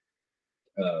 And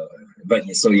but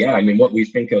so yeah, I mean, what we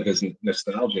think of as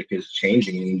nostalgic is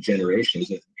changing in generations.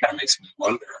 It kind of makes me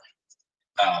wonder,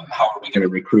 how are we going to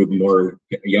recruit more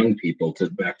young people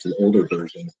back to the older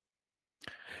versions?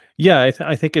 Yeah,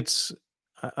 I think it's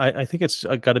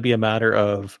got to be a matter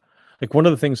of, like, one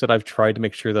of the things that I've tried to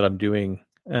make sure that I'm doing,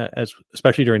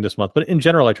 especially during this month, but in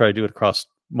general, I try to do it across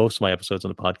most of my episodes on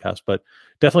the podcast, but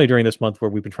definitely during this month where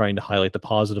we've been trying to highlight the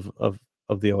positive of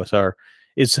the OSR,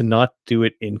 is to not do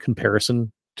it in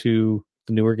comparison to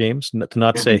the newer games, to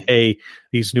not say, hey,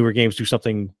 these newer games do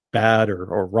something bad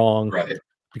or wrong,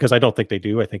 because I don't think they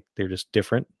do. I think they're just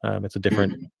different. It's a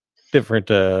different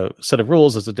set of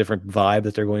rules. It's a different vibe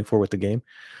that they're going for with the game.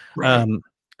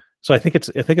 So I think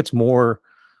it's more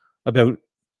about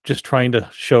just trying to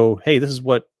show, hey, this is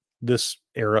what this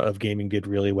era of gaming did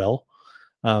really well.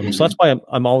 So that's why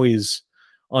I'm always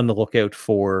on the lookout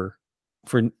for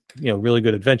really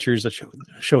good adventures that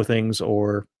show things.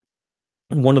 Or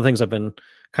one of the things I've been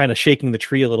kind of shaking the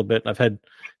tree a little bit, and I've had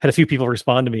a few people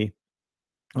respond to me.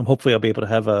 Hopefully I'll be able to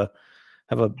have a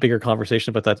bigger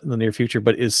conversation about that in the near future,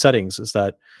 but is settings. Is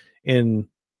that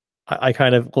I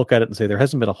kind of look at it and say there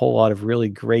hasn't been a whole lot of really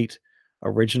great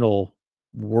original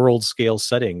world scale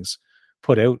settings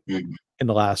put out in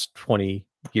the last 20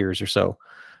 years or so.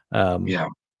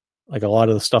 Like, a lot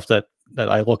of the stuff that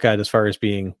I look at as far as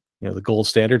being, the gold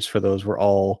standards for those were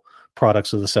all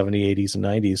products of the 70s, 80s, and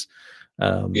 90s.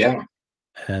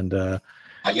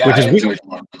 I enjoyed a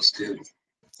lot of those too.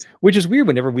 Which is weird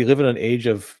whenever we live in an age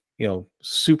of,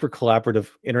 super collaborative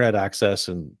internet access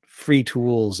and free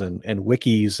tools and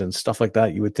wikis and stuff like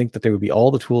that. You would think that there would be all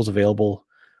the tools available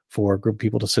for a group of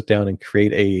people to sit down and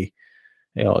create a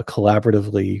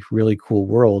collaboratively really cool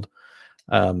world.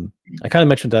 I kind of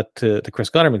mentioned that to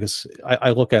Chris Gunnerman, because I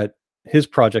look at his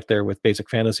project there with Basic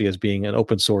Fantasy as being an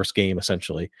open source game,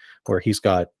 essentially, where he's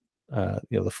got,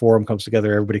 the forum comes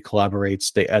together, everybody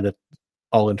collaborates, they edit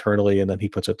all internally, and then he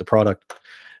puts out the product.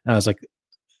 And I was like,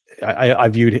 I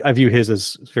view his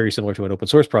as very similar to an open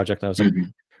source project. And I was like,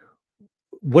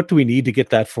 what do we need to get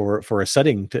that for a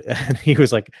setting? And he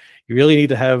was like, you really need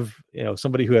to have,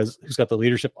 somebody who's got the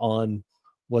leadership on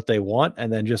what they want,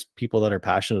 and then just people that are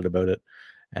passionate about it.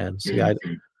 And so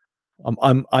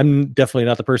I'm definitely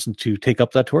not the person to take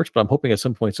up that torch, but I'm hoping at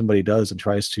some point somebody does and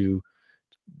tries to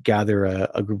gather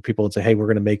a group of people and say, hey,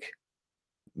 we're going to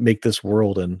make this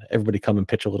world, and everybody come and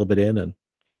pitch a little bit in. And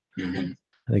I think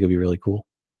it'd be really cool.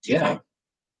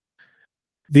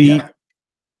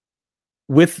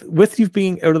 With you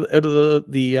being out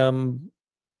of the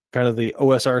kind of the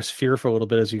OSR sphere for a little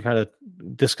bit as you kind of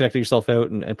disconnected yourself out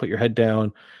and put your head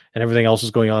down, and everything else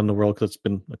is going on in the world because it's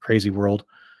been a crazy world.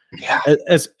 Yeah.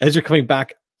 As you're coming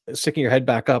back, sticking your head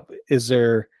back up, has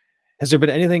there been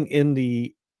anything in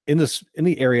the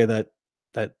area that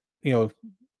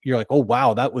you're like, oh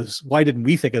wow, why didn't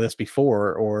we think of this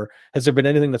before? Or has there been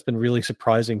anything that's been really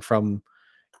surprising from,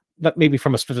 not maybe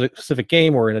from a specific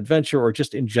game or an adventure, or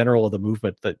just in general of the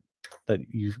movement that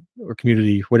you, or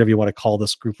community, whatever you want to call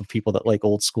this group of people that like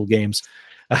old school games?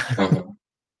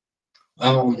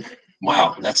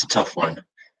 Wow, that's a tough one.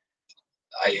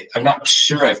 I'm not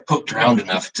sure I've poked around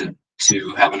enough to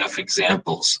have enough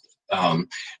examples.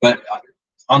 But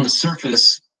on the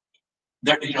surface,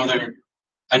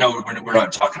 I know we're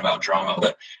not talking about drama,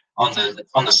 but on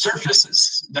the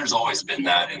surface, there's always been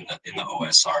that in the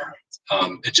OSR.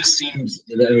 It just seems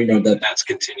that that's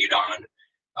continued on.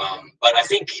 But I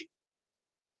think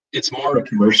it's more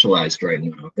commercialized right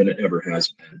now than it ever has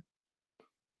been.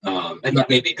 And that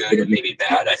may be good, it may be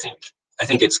bad. I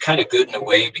think it's kind of good in a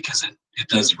way because it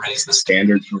does raise the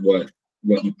standards for what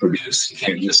you produce. You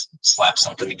can't just slap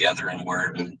something together in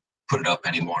Word and put it up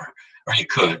anymore. Or you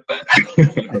could, but I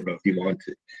don't know if you want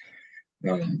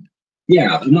to.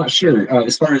 Yeah, I'm not sure.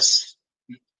 As far as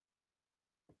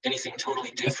anything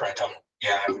totally different, I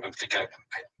think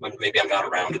maybe I'm not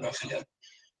around enough yet.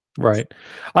 Right.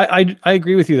 I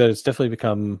agree with you that it's definitely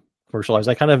become commercialized.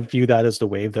 I kind of view that as the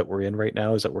wave that we're in right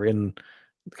now, is that we're in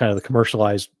kind of the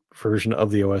commercialized version of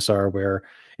the OSR, where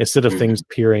instead of things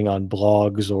appearing on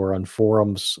blogs or on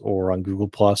forums or on Google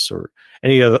Plus or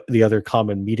any of the other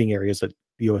common meeting areas that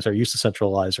the OSR used to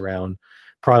centralize around,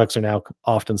 products are now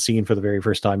often seen for the very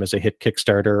first time as they hit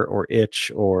Kickstarter or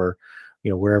Itch or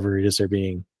wherever it is they're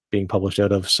being published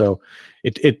out of. So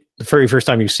the very first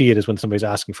time you see it is when somebody's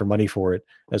asking for money for it,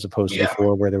 as opposed to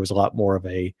before, where there was a lot more of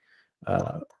a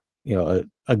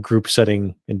group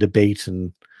setting and debate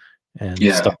and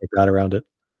stuff like that around it.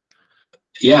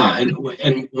 Yeah, and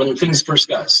when things first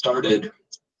got started,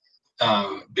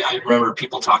 I remember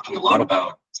people talking a lot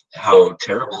about how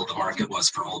terrible the market was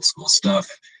for old school stuff.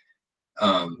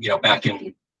 Back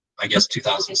in, I guess,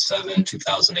 2007,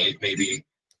 2008, maybe,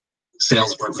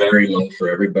 sales were very low for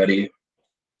everybody.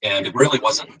 And it really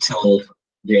wasn't until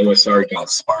the OSR got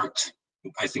sparked,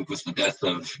 I think with the death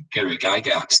of Gary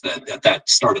Gygax, that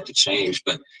started to change.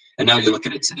 And now you look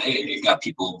at it today, and you've got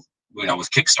people,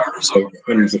 with Kickstarters over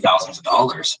hundreds of thousands of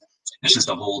dollars. It's just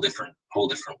a whole different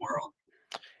world.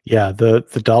 Yeah, the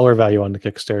dollar value on the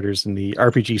Kickstarters in the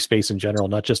RPG space in general,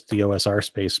 not just the OSR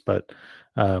space, but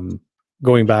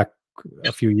going back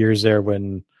a few years there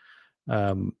when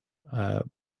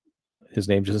his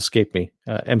name just escaped me,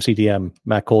 MCDM,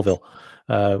 Matt Colville,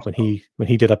 when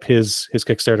he did up his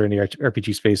Kickstarter in the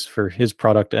RPG space for his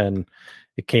product, and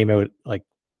it came out like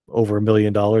over $1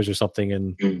 million or something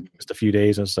in just a few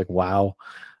days, and it's like, wow.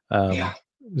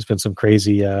 There's been some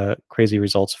crazy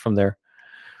results from there.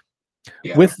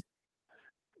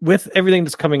 With everything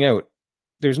that's coming out,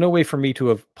 there's no way for me to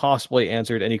have possibly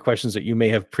answered any questions that you may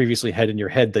have previously had in your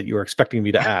head that you were expecting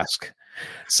me to ask.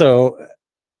 So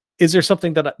is there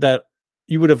something that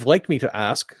you would have liked me to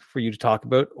ask for you to talk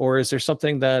about, or is there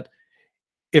something that,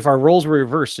 if our roles were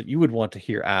reversed, that you would want to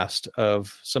hear asked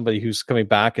of somebody who's coming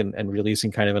back and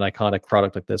releasing kind of an iconic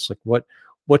product like this? Like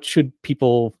what should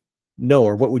people know,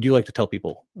 or what would you like to tell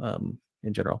people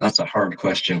in general? That's a hard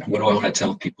question. What do I want to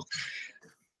tell people?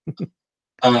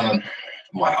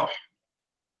 Wow.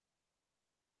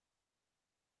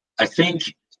 I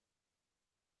think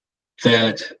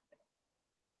that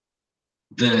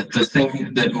the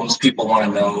thing that most people want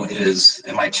to know is,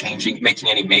 am I making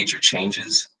any major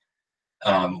changes?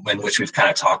 Which we've kind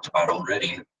of talked about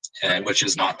already, and which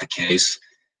is not the case.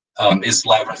 Is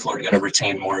Labyrinth going to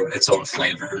retain more of its own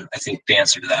flavor? I think the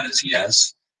answer to that is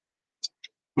yes.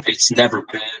 It's never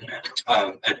been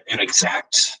an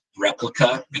exact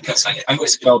replica, because I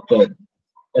always felt that,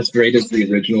 as great as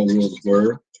the original rules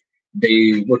were,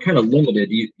 they were kind of limited.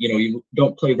 You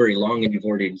don't play very long, and you've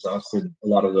already exhausted a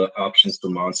lot of the options for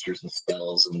monsters and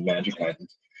spells and magic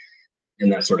items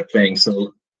and that sort of thing.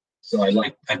 So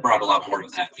I brought a lot more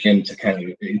of that in to kind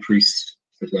of increase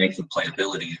the length of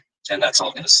playability, and that's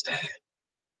all going to stay.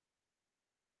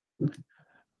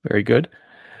 Very good.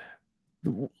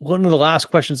 One of the last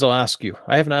questions I'll ask you,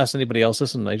 I haven't asked anybody else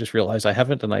this, and I just realized I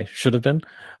haven't, and I should have been.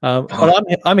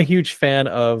 But I'm a huge fan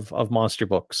of monster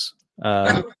books.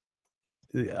 I'm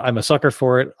a sucker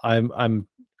for it.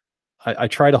 I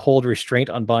try to hold restraint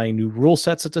on buying new rule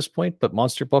sets at this point, but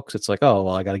monster books, it's like, oh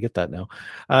well, I got to get that now.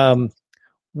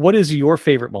 What is your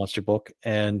favorite monster book,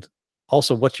 and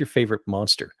also what's your favorite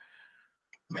monster?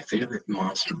 My favorite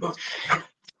monster book.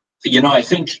 I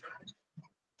think,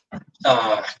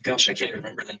 gosh, I can't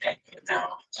remember the name of it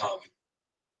now.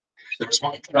 There was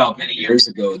one put out many years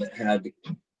ago that had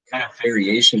kind of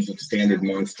variations of standard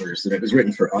monsters, and it was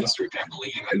written for Ostrich, I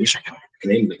believe. I wish I could remember the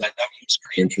name of it. That one was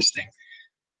pretty interesting.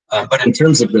 But in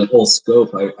terms of the whole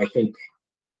scope, I think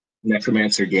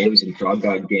Necromancer games and Frog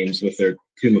God games with their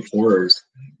Tomb of Horrors,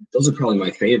 those are probably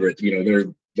my favorite.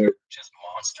 They're just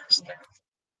monsters, and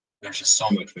there's just so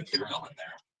much material in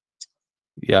there.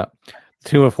 Yeah,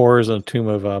 Tomb of Horrors and Tomb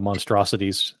of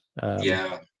Monstrosities.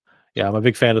 Yeah, I'm a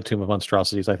big fan of Tomb of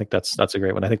Monstrosities. I think that's a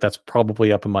great one. I think that's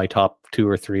probably up in my top 2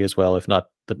 or 3 as well, if not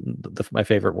my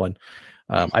favorite one.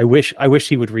 I wish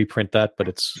he would reprint that, but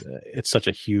it's such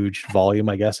a huge volume.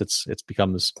 I guess it's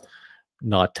becomes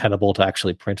not tenable to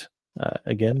actually print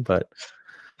again. But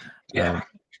yeah.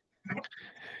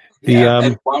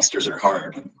 The monsters are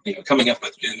hard. Coming up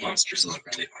with new monsters is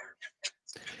really hard.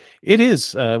 It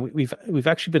is. We've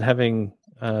actually been having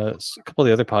a couple of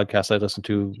the other podcasts I listen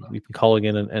to. We've been calling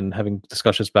in and having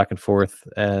discussions back and forth,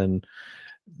 and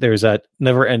there's that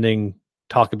never-ending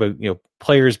talk about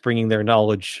players bringing their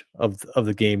knowledge of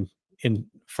the game in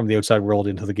from the outside world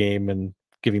into the game and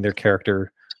giving their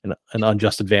character an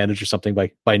unjust advantage or something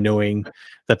by knowing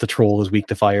that the troll is weak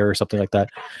to fire or something like that.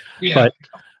 Yeah.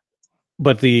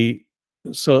 But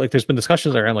there's been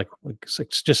discussions around like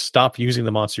just stop using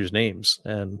the monsters' names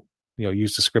and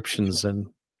use descriptions and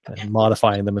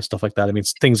modifying them and stuff like that. I mean,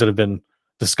 it's things that have been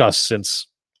discussed since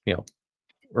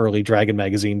early Dragon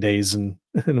magazine days and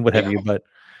what have you. But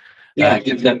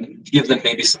give them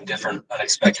maybe some different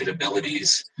unexpected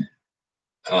abilities.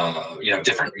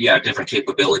 Different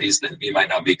capabilities that you might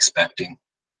not be expecting.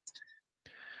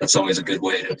 That's always a good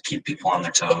way to keep people on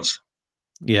their toes.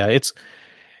 Yeah, it's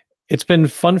been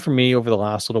fun for me over the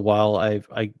last little while. I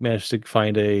managed to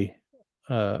find a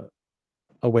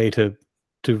way to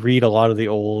read a lot of the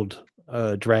old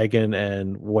Dragon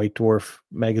and White Dwarf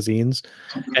magazines,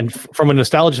 and from a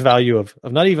nostalgia value of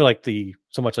not even like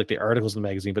so much like the articles in the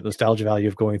magazine, but nostalgia value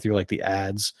of going through like the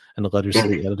ads and the letters to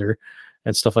the editor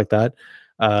and stuff like that.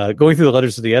 Going through the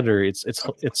letters to the editor,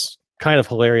 it's kind of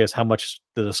hilarious how much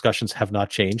the discussions have not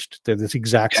changed. They're the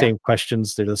exact same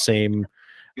questions. They're the same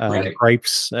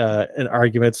gripes and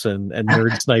arguments and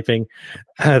nerd sniping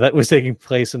that was taking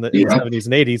place in the 70s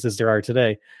and 80s as there are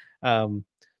today.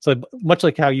 So much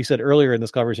like how you said earlier in this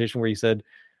conversation, where you said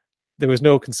there was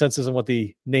no consensus on what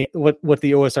the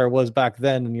OSR was back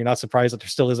then, and you're not surprised that there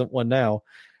still isn't one now.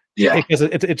 Yeah, because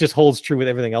it just holds true with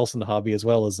everything else in the hobby as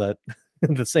well, is that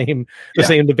the same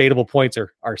debatable points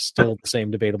are still the same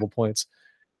debatable points.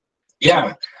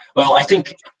 Yeah. Well, I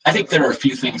think there are a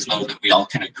few things though that we all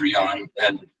can agree on,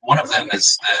 and one of them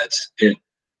is that it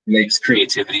makes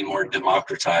creativity more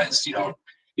democratized. You don't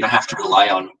have to rely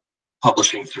on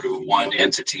publishing through one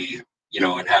entity,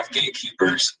 and have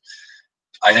gatekeepers.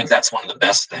 I think that's one of the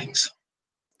best things,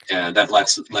 and that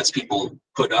lets people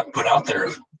put out there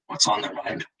what's on their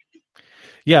mind.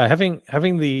 Yeah, having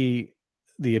the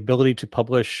ability to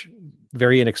publish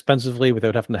very inexpensively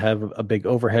without having to have a big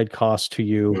overhead cost to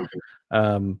you,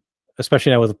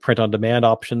 especially now with print on demand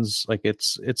options, like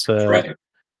it's a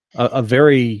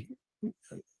very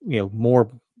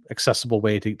more accessible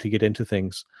way to get into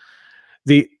things.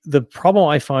 The problem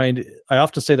I find, I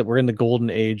often say that we're in the golden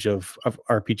age of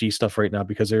RPG stuff right now,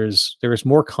 because there is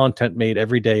more content made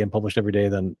every day and published every day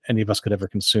than any of us could ever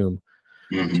consume.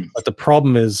 But the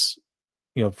problem is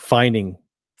finding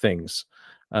things.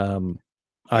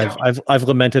 I've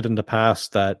lamented in the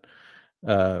past that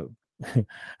I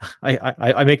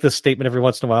make this statement every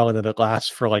once in a while, and then it lasts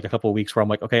for like a couple of weeks where I'm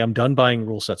like, okay, I'm done buying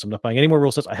rule sets. I'm not buying any more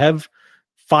rule sets. I have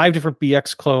 5 different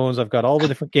BX clones. I've got all the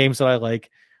different games that I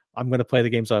like. I'm going to play the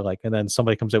games I like. And then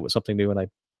somebody comes out with something new and I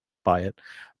buy it.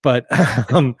 But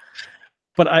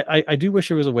but I do wish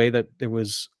there was a way that there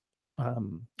was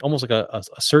almost like a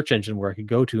search engine where I could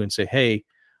go to and say, hey,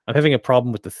 I'm having a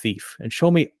problem with the Thief, and show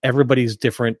me everybody's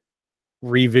different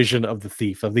revision of the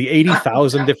Thief, of the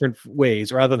 80,000 different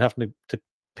ways, rather than having to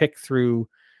pick through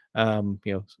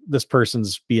this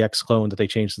person's BX clone that they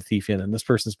changed the Thief in, and this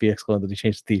person's BX clone that they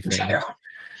changed the Thief in.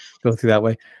 Go through that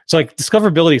way. So like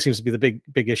discoverability seems to be the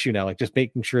big issue now, like just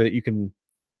making sure that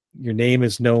your name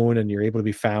is known and you're able to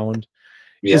be found.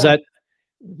 Is that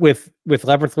with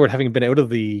Labyrinth Lord having been out of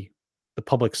the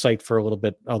public site for a little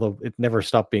bit, although it never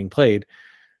stopped being played,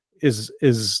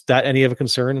 is that any of a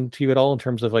concern to you at all in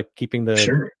terms of like keeping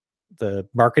the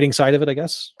marketing side of it, I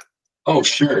guess? Oh,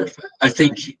 sure. I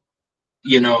think,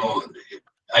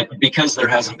 because there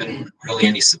hasn't been really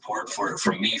any support for it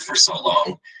from me for so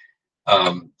long,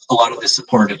 a lot of the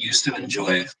support I used to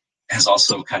enjoy has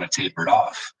also kind of tapered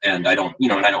off, and I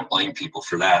don't blame people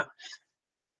for that.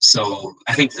 So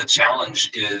I think the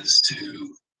challenge is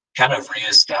to kind of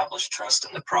reestablish trust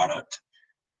in the product.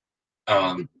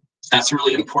 That's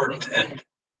really important. And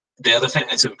the other thing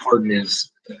that's important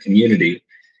is the community.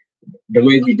 The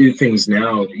way we do things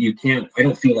now, I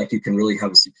don't feel like you can really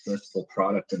have a successful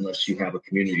product unless you have a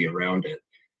community around it.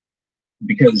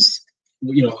 Because,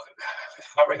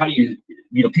 how do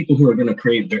people who are going to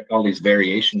create all these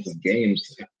variations of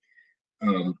games,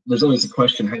 there's always a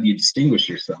question, how do you distinguish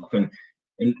yourself?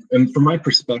 And from my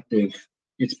perspective,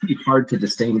 it's pretty hard to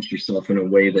distinguish yourself in a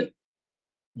way that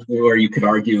where you could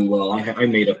argue, well, I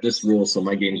made up this rule, so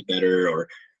my game's better, or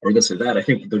this or that. I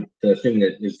think the thing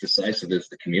that is decisive is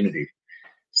the community.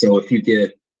 So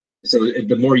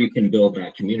the more you can build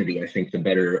that community, I think the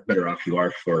better off you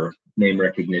are for name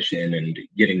recognition and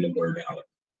getting the word out.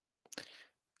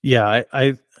 Yeah,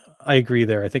 I agree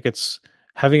there. I think it's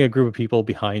having a group of people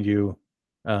behind you,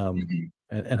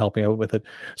 and helping out with it.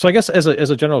 So I guess as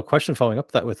a general question, following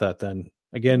up with that, then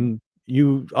again,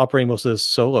 you operating most of this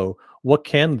solo, what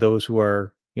can those who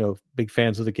are big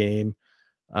fans of the game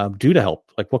do to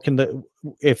help? Like, what can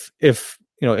if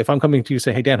I'm coming to you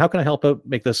say, hey Dan, how can I help out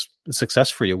make this a success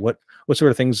for you? What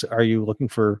sort of things are you looking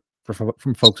for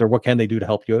from folks, or what can they do to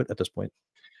help you out at this point?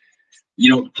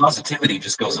 Positivity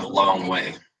just goes a long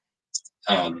way.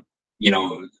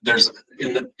 There's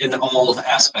in all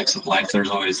aspects of life, there's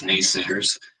always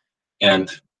naysayers, and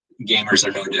gamers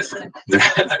are no different.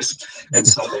 And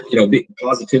so,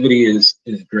 positivity is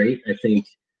great. I think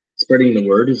spreading the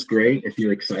word is great. If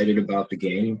you're excited about the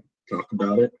game, talk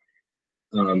about it.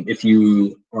 If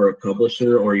you are a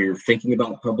publisher or you're thinking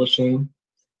about publishing,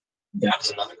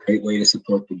 that's another great way to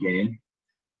support the game.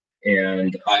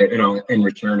 And in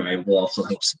return, I will also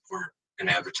help support and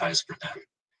advertise for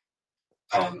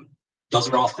them. Those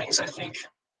are all things I think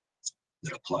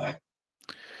that apply.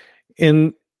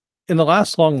 In the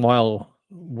last long while,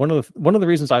 one of the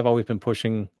reasons I've always been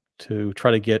pushing to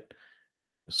try to get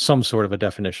some sort of a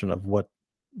definition of what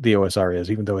the OSR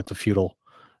is, even though it's a futile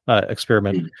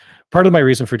experiment. Part of my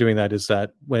reason for doing that is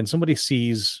that when somebody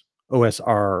sees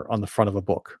OSR on the front of a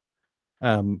book,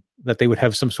 that they would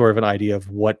have some sort of an idea of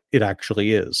what it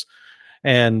actually is.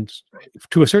 And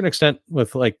to a certain extent,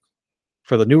 with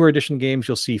for the newer edition games,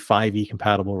 you'll see 5e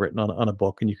compatible written on a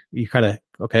book, and you kind of,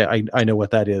 okay, I know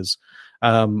what that is.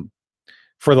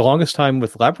 For the longest time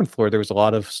with Labyrinth lore, there was a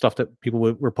lot of stuff that people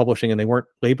were publishing, and they weren't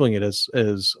labeling it as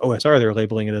OSR; they were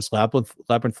labeling it as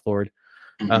Labyrinth lore.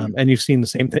 And you've seen the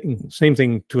same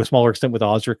thing to a smaller extent with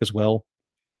Osric as well.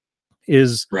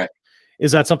 Is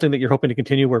that something that you're hoping to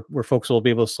continue, where folks will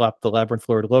be able to slap the Labyrinth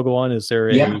lore logo on? Is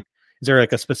there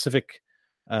like a specific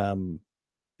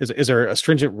is there a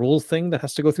stringent rule thing that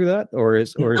has to go through that, or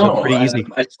is it pretty easy?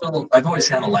 I've always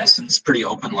had a license, pretty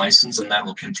open license, and that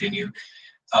will continue.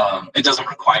 It doesn't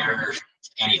require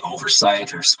any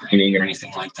oversight or screening or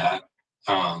anything like that.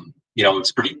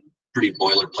 It's pretty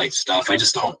boilerplate stuff. I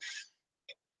just don't.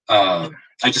 I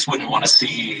just wouldn't want to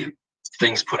see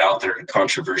things put out there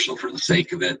controversial for the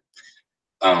sake of it.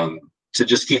 To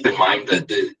just keep in mind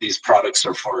that these products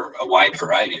are for a wide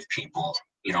variety of people,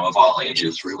 of all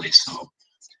ages, really. So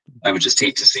I would just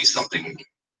hate to see something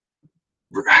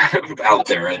out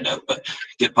there and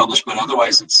get published. But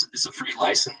otherwise, it's a free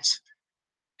license,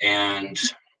 and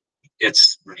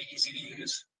it's pretty easy to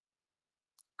use.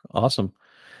 Awesome.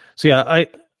 So yeah,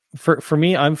 for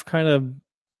me, I'm kind of,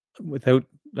 without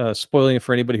spoiling it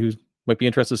for anybody who might be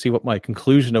interested to see what my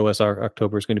conclusion OSR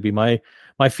October is going to be, my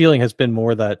feeling has been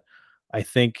more that I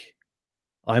think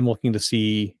I'm looking to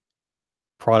see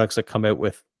products that come out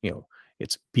with,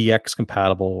 it's BX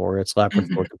compatible or it's Labyrinth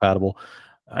lore compatible.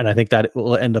 And I think that it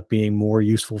will end up being more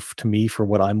useful to me for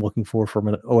what I'm looking for from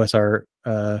an OSR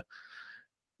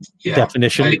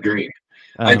definition. I agree.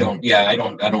 I don't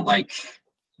like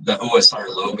the OSR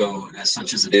logo as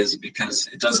such as it is, because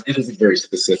it isn't very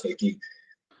specific.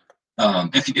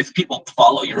 If people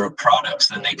follow your products,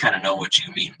 then they kind of know what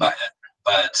you mean by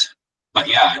it. But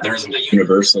yeah, there isn't a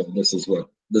universal, this is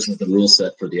the rule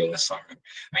set for the OSR.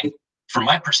 I mean, from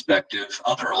my perspective,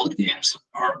 other old games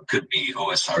could be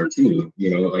OSR too.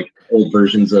 Like old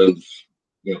versions of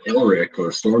Elric or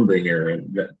Stormbringer,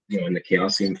 and in the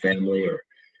Chaosium family, or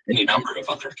any number of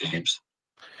other games.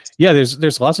 Yeah,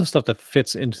 there's lots of stuff that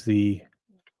fits into the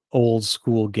old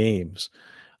school games.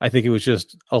 I think it was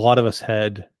just a lot of us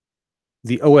had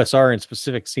the OSR in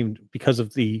specific seemed, because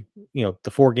of the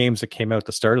the 4 games that came out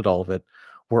that started all of it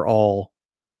were all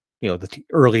the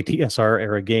early TSR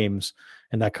era games,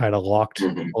 and that kind of locked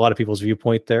a lot of people's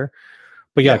viewpoint there.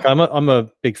 But yeah, I'm a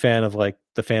big fan of like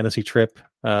the Fantasy Trip,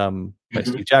 by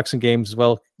Steve Jackson games as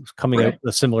well, coming out in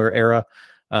a similar era.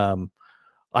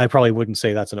 I probably wouldn't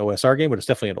say that's an OSR game, but it's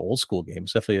definitely an old school game.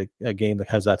 It's definitely a game that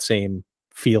has that same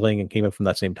feeling and came out from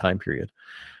that same time period.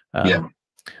 Yeah.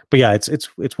 But yeah,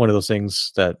 it's one of those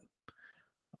things that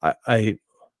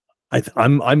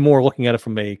I'm more looking at it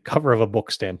from a cover of a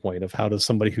book standpoint of how does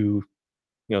somebody who,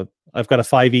 I've got a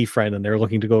 5e friend and they're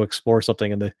looking to go explore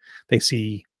something and they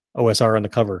see OSR on the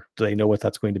cover. Do they know what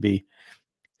that's going to be?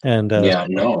 And yeah,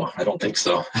 no, I don't think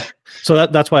so. So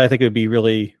that's why I think it would be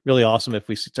really, really awesome if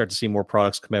we start to see more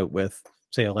products come out with,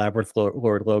 say, a Labyrinth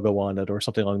Lord logo on it or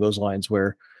something along those lines,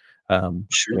 where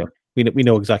Sure. we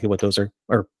know exactly what those are,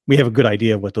 or we have a good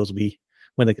idea of what those will be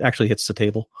when it actually hits the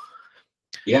table.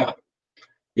 Yeah,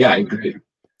 I agree.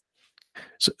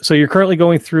 So you're currently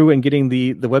going through and getting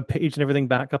the web page and everything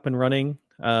back up and running.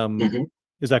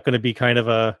 Is that going to be kind of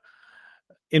a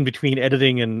in between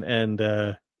editing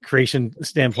and creation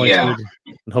standpoint? Yeah.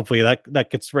 And hopefully that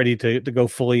gets ready to go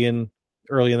fully in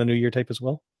early in the new year type as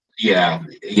well. Yeah.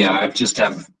 I just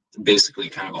have basically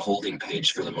kind of a holding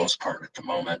page for the most part at the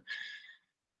moment.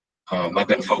 I've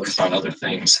been focused on other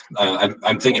things.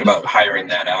 I'm thinking about hiring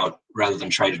that out rather than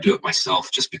trying to do it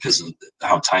myself, just because of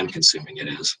how time consuming it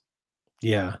is.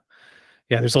 Yeah.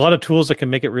 There's a lot of tools that can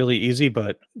make it really easy,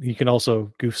 but you can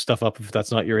also goof stuff up if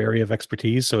that's not your area of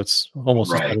expertise. So it's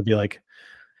almost right. better to be like,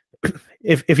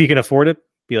 if you can afford it,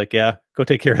 be like, yeah, go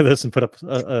take care of this and put up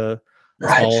a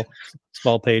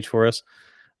small page for us.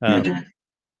 And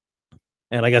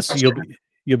I guess that's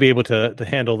you'll be able to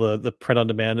handle the print on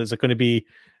demand. Is it going to be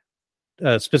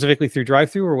specifically through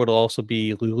drive-through, or would it also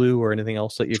be Lulu or anything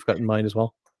else that you've got in mind as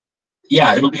well?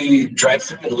 Yeah, it'll be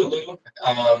drive-through and Lulu.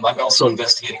 I'm also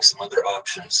investigating some other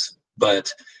options,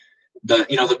 but the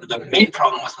main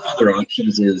problem with the other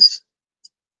options is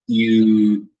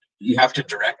you have to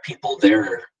direct people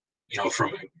there,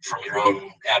 from your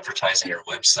own advertising or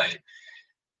website,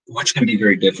 which can be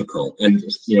very difficult. And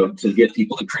to get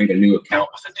people to create a new account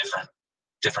with a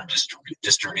different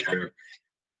distributor,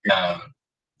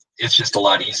 it's just a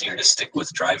lot easier to stick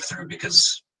with drive-through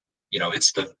because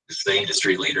it's the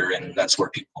industry leader and that's where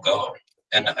people go.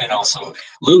 And also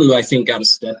Lulu, I think, got a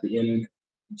step in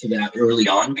to that early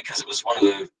on because it was one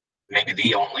of maybe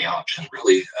the only option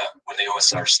really when the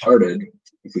OSR started,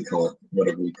 if we call it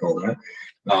whatever we call that.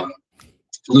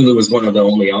 Lulu was one of the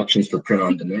only options for print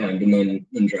on demand, and then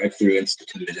when drive-through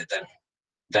instituted it,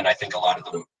 then I think a lot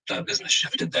of the business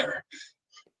shifted there.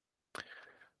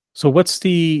 So what's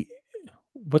the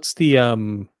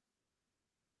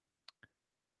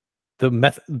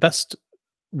best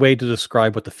way to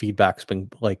describe what the feedback's been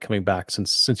like coming back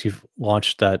since you've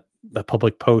launched that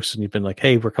public post and you've been like,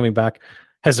 hey, we're coming back?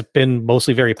 Has it been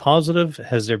mostly very positive?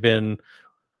 Has there been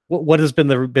what has been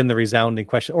the resounding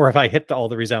question, or have I hit all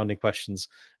the resounding questions?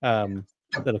 I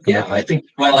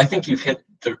think you've hit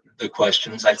the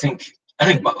questions. I think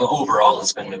overall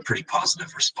it's been a pretty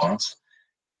positive response.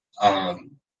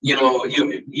 You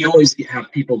always have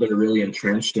people that are really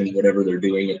entrenched in whatever they're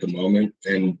doing at the moment,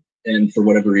 and for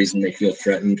whatever reason they feel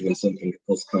threatened when something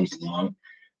else comes along.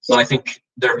 So I think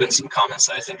there have been some comments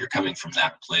that I think are coming from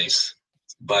that place,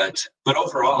 but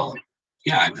overall,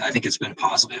 yeah, I think it's been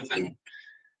positive, and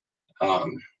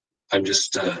I'm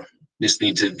just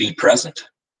need to be present.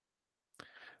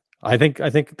 I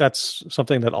think that's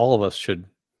something that all of us should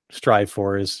strive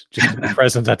for, is just to be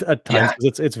present at times.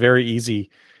 Yeah. It's very easy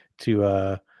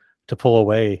to pull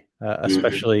away,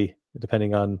 especially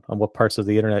depending on what parts of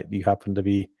the internet you happen to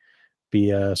be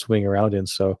swinging around in.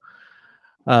 So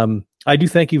I do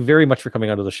thank you very much for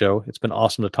coming onto the show. It's been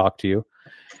awesome to talk to you.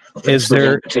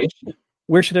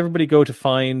 Where should everybody go to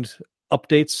find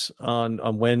updates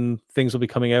on when things will be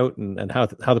coming out and how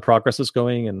the progress is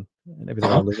going and everything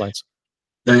along those lines?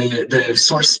 The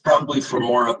source probably for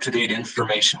more up-to-date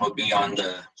information will be on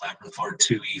the Labyrinth Lord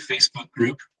 2E Facebook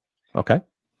group. Okay.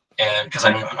 And because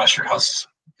I'm not sure how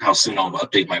soon I'll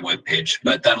update my webpage,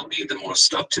 but that'll be the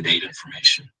most up-to-date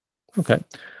information. Okay.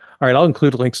 All right. I'll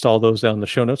include links to all those down in the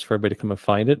show notes for everybody to come and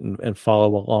find it and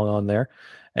follow along on there.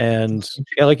 And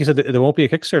yeah, like you said, there won't be a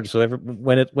Kickstarter, so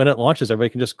when it launches,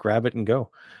 everybody can just grab it and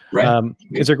go. Right.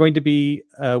 Is there going to be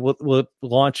will it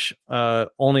launch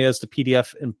only as the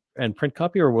PDF and print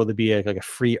copy, or will there be a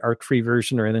free art-free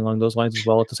version or anything along those lines as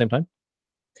well at the same time?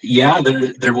 Yeah,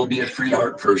 there will be a free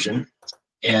art version,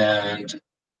 and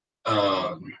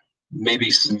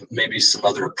maybe some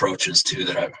other approaches too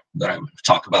that I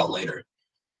talk about later.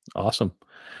 Awesome.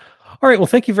 All right. Well,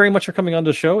 thank you very much for coming on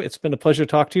the show. It's been a pleasure to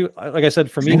talk to you. Like I said,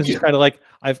 for me, this is kind of like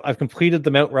I've completed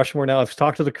the Mount Rushmore now. I've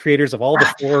talked to the creators of all the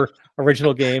 4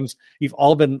 original games. You've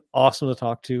all been awesome to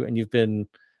talk to, and you've been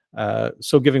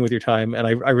so giving with your time. And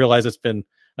I realize it's been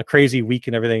a crazy week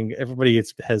and everything. Everybody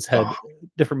has had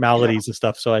different maladies and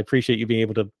stuff. So I appreciate you being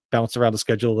able to bounce around the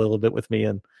schedule a little bit with me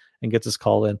and get this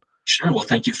call in. Sure. Well,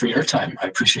 thank you for your time. I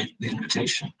appreciate the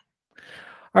invitation.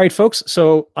 All right, folks.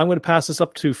 So I'm going to pass this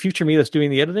up to future me that's doing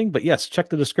the editing. But yes, check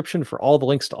the description for all the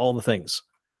links to all the things.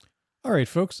 All right,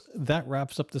 folks, that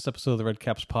wraps up this episode of the Red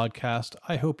Caps podcast.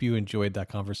 I hope you enjoyed that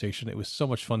conversation. It was so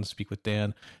much fun to speak with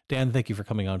Dan. Dan, thank you for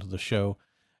coming on to the show.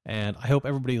 And I hope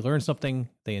everybody learned something,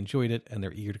 they enjoyed it, and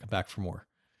they're eager to come back for more.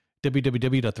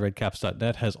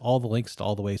 www.theredcaps.net has all the links to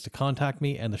all the ways to contact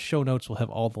me, and the show notes will have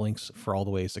all the links for all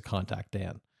the ways to contact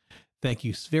Dan. Thank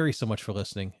you so much for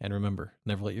listening, and remember,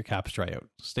 never let your caps dry out.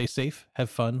 Stay safe,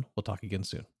 have fun, we'll talk again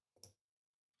soon.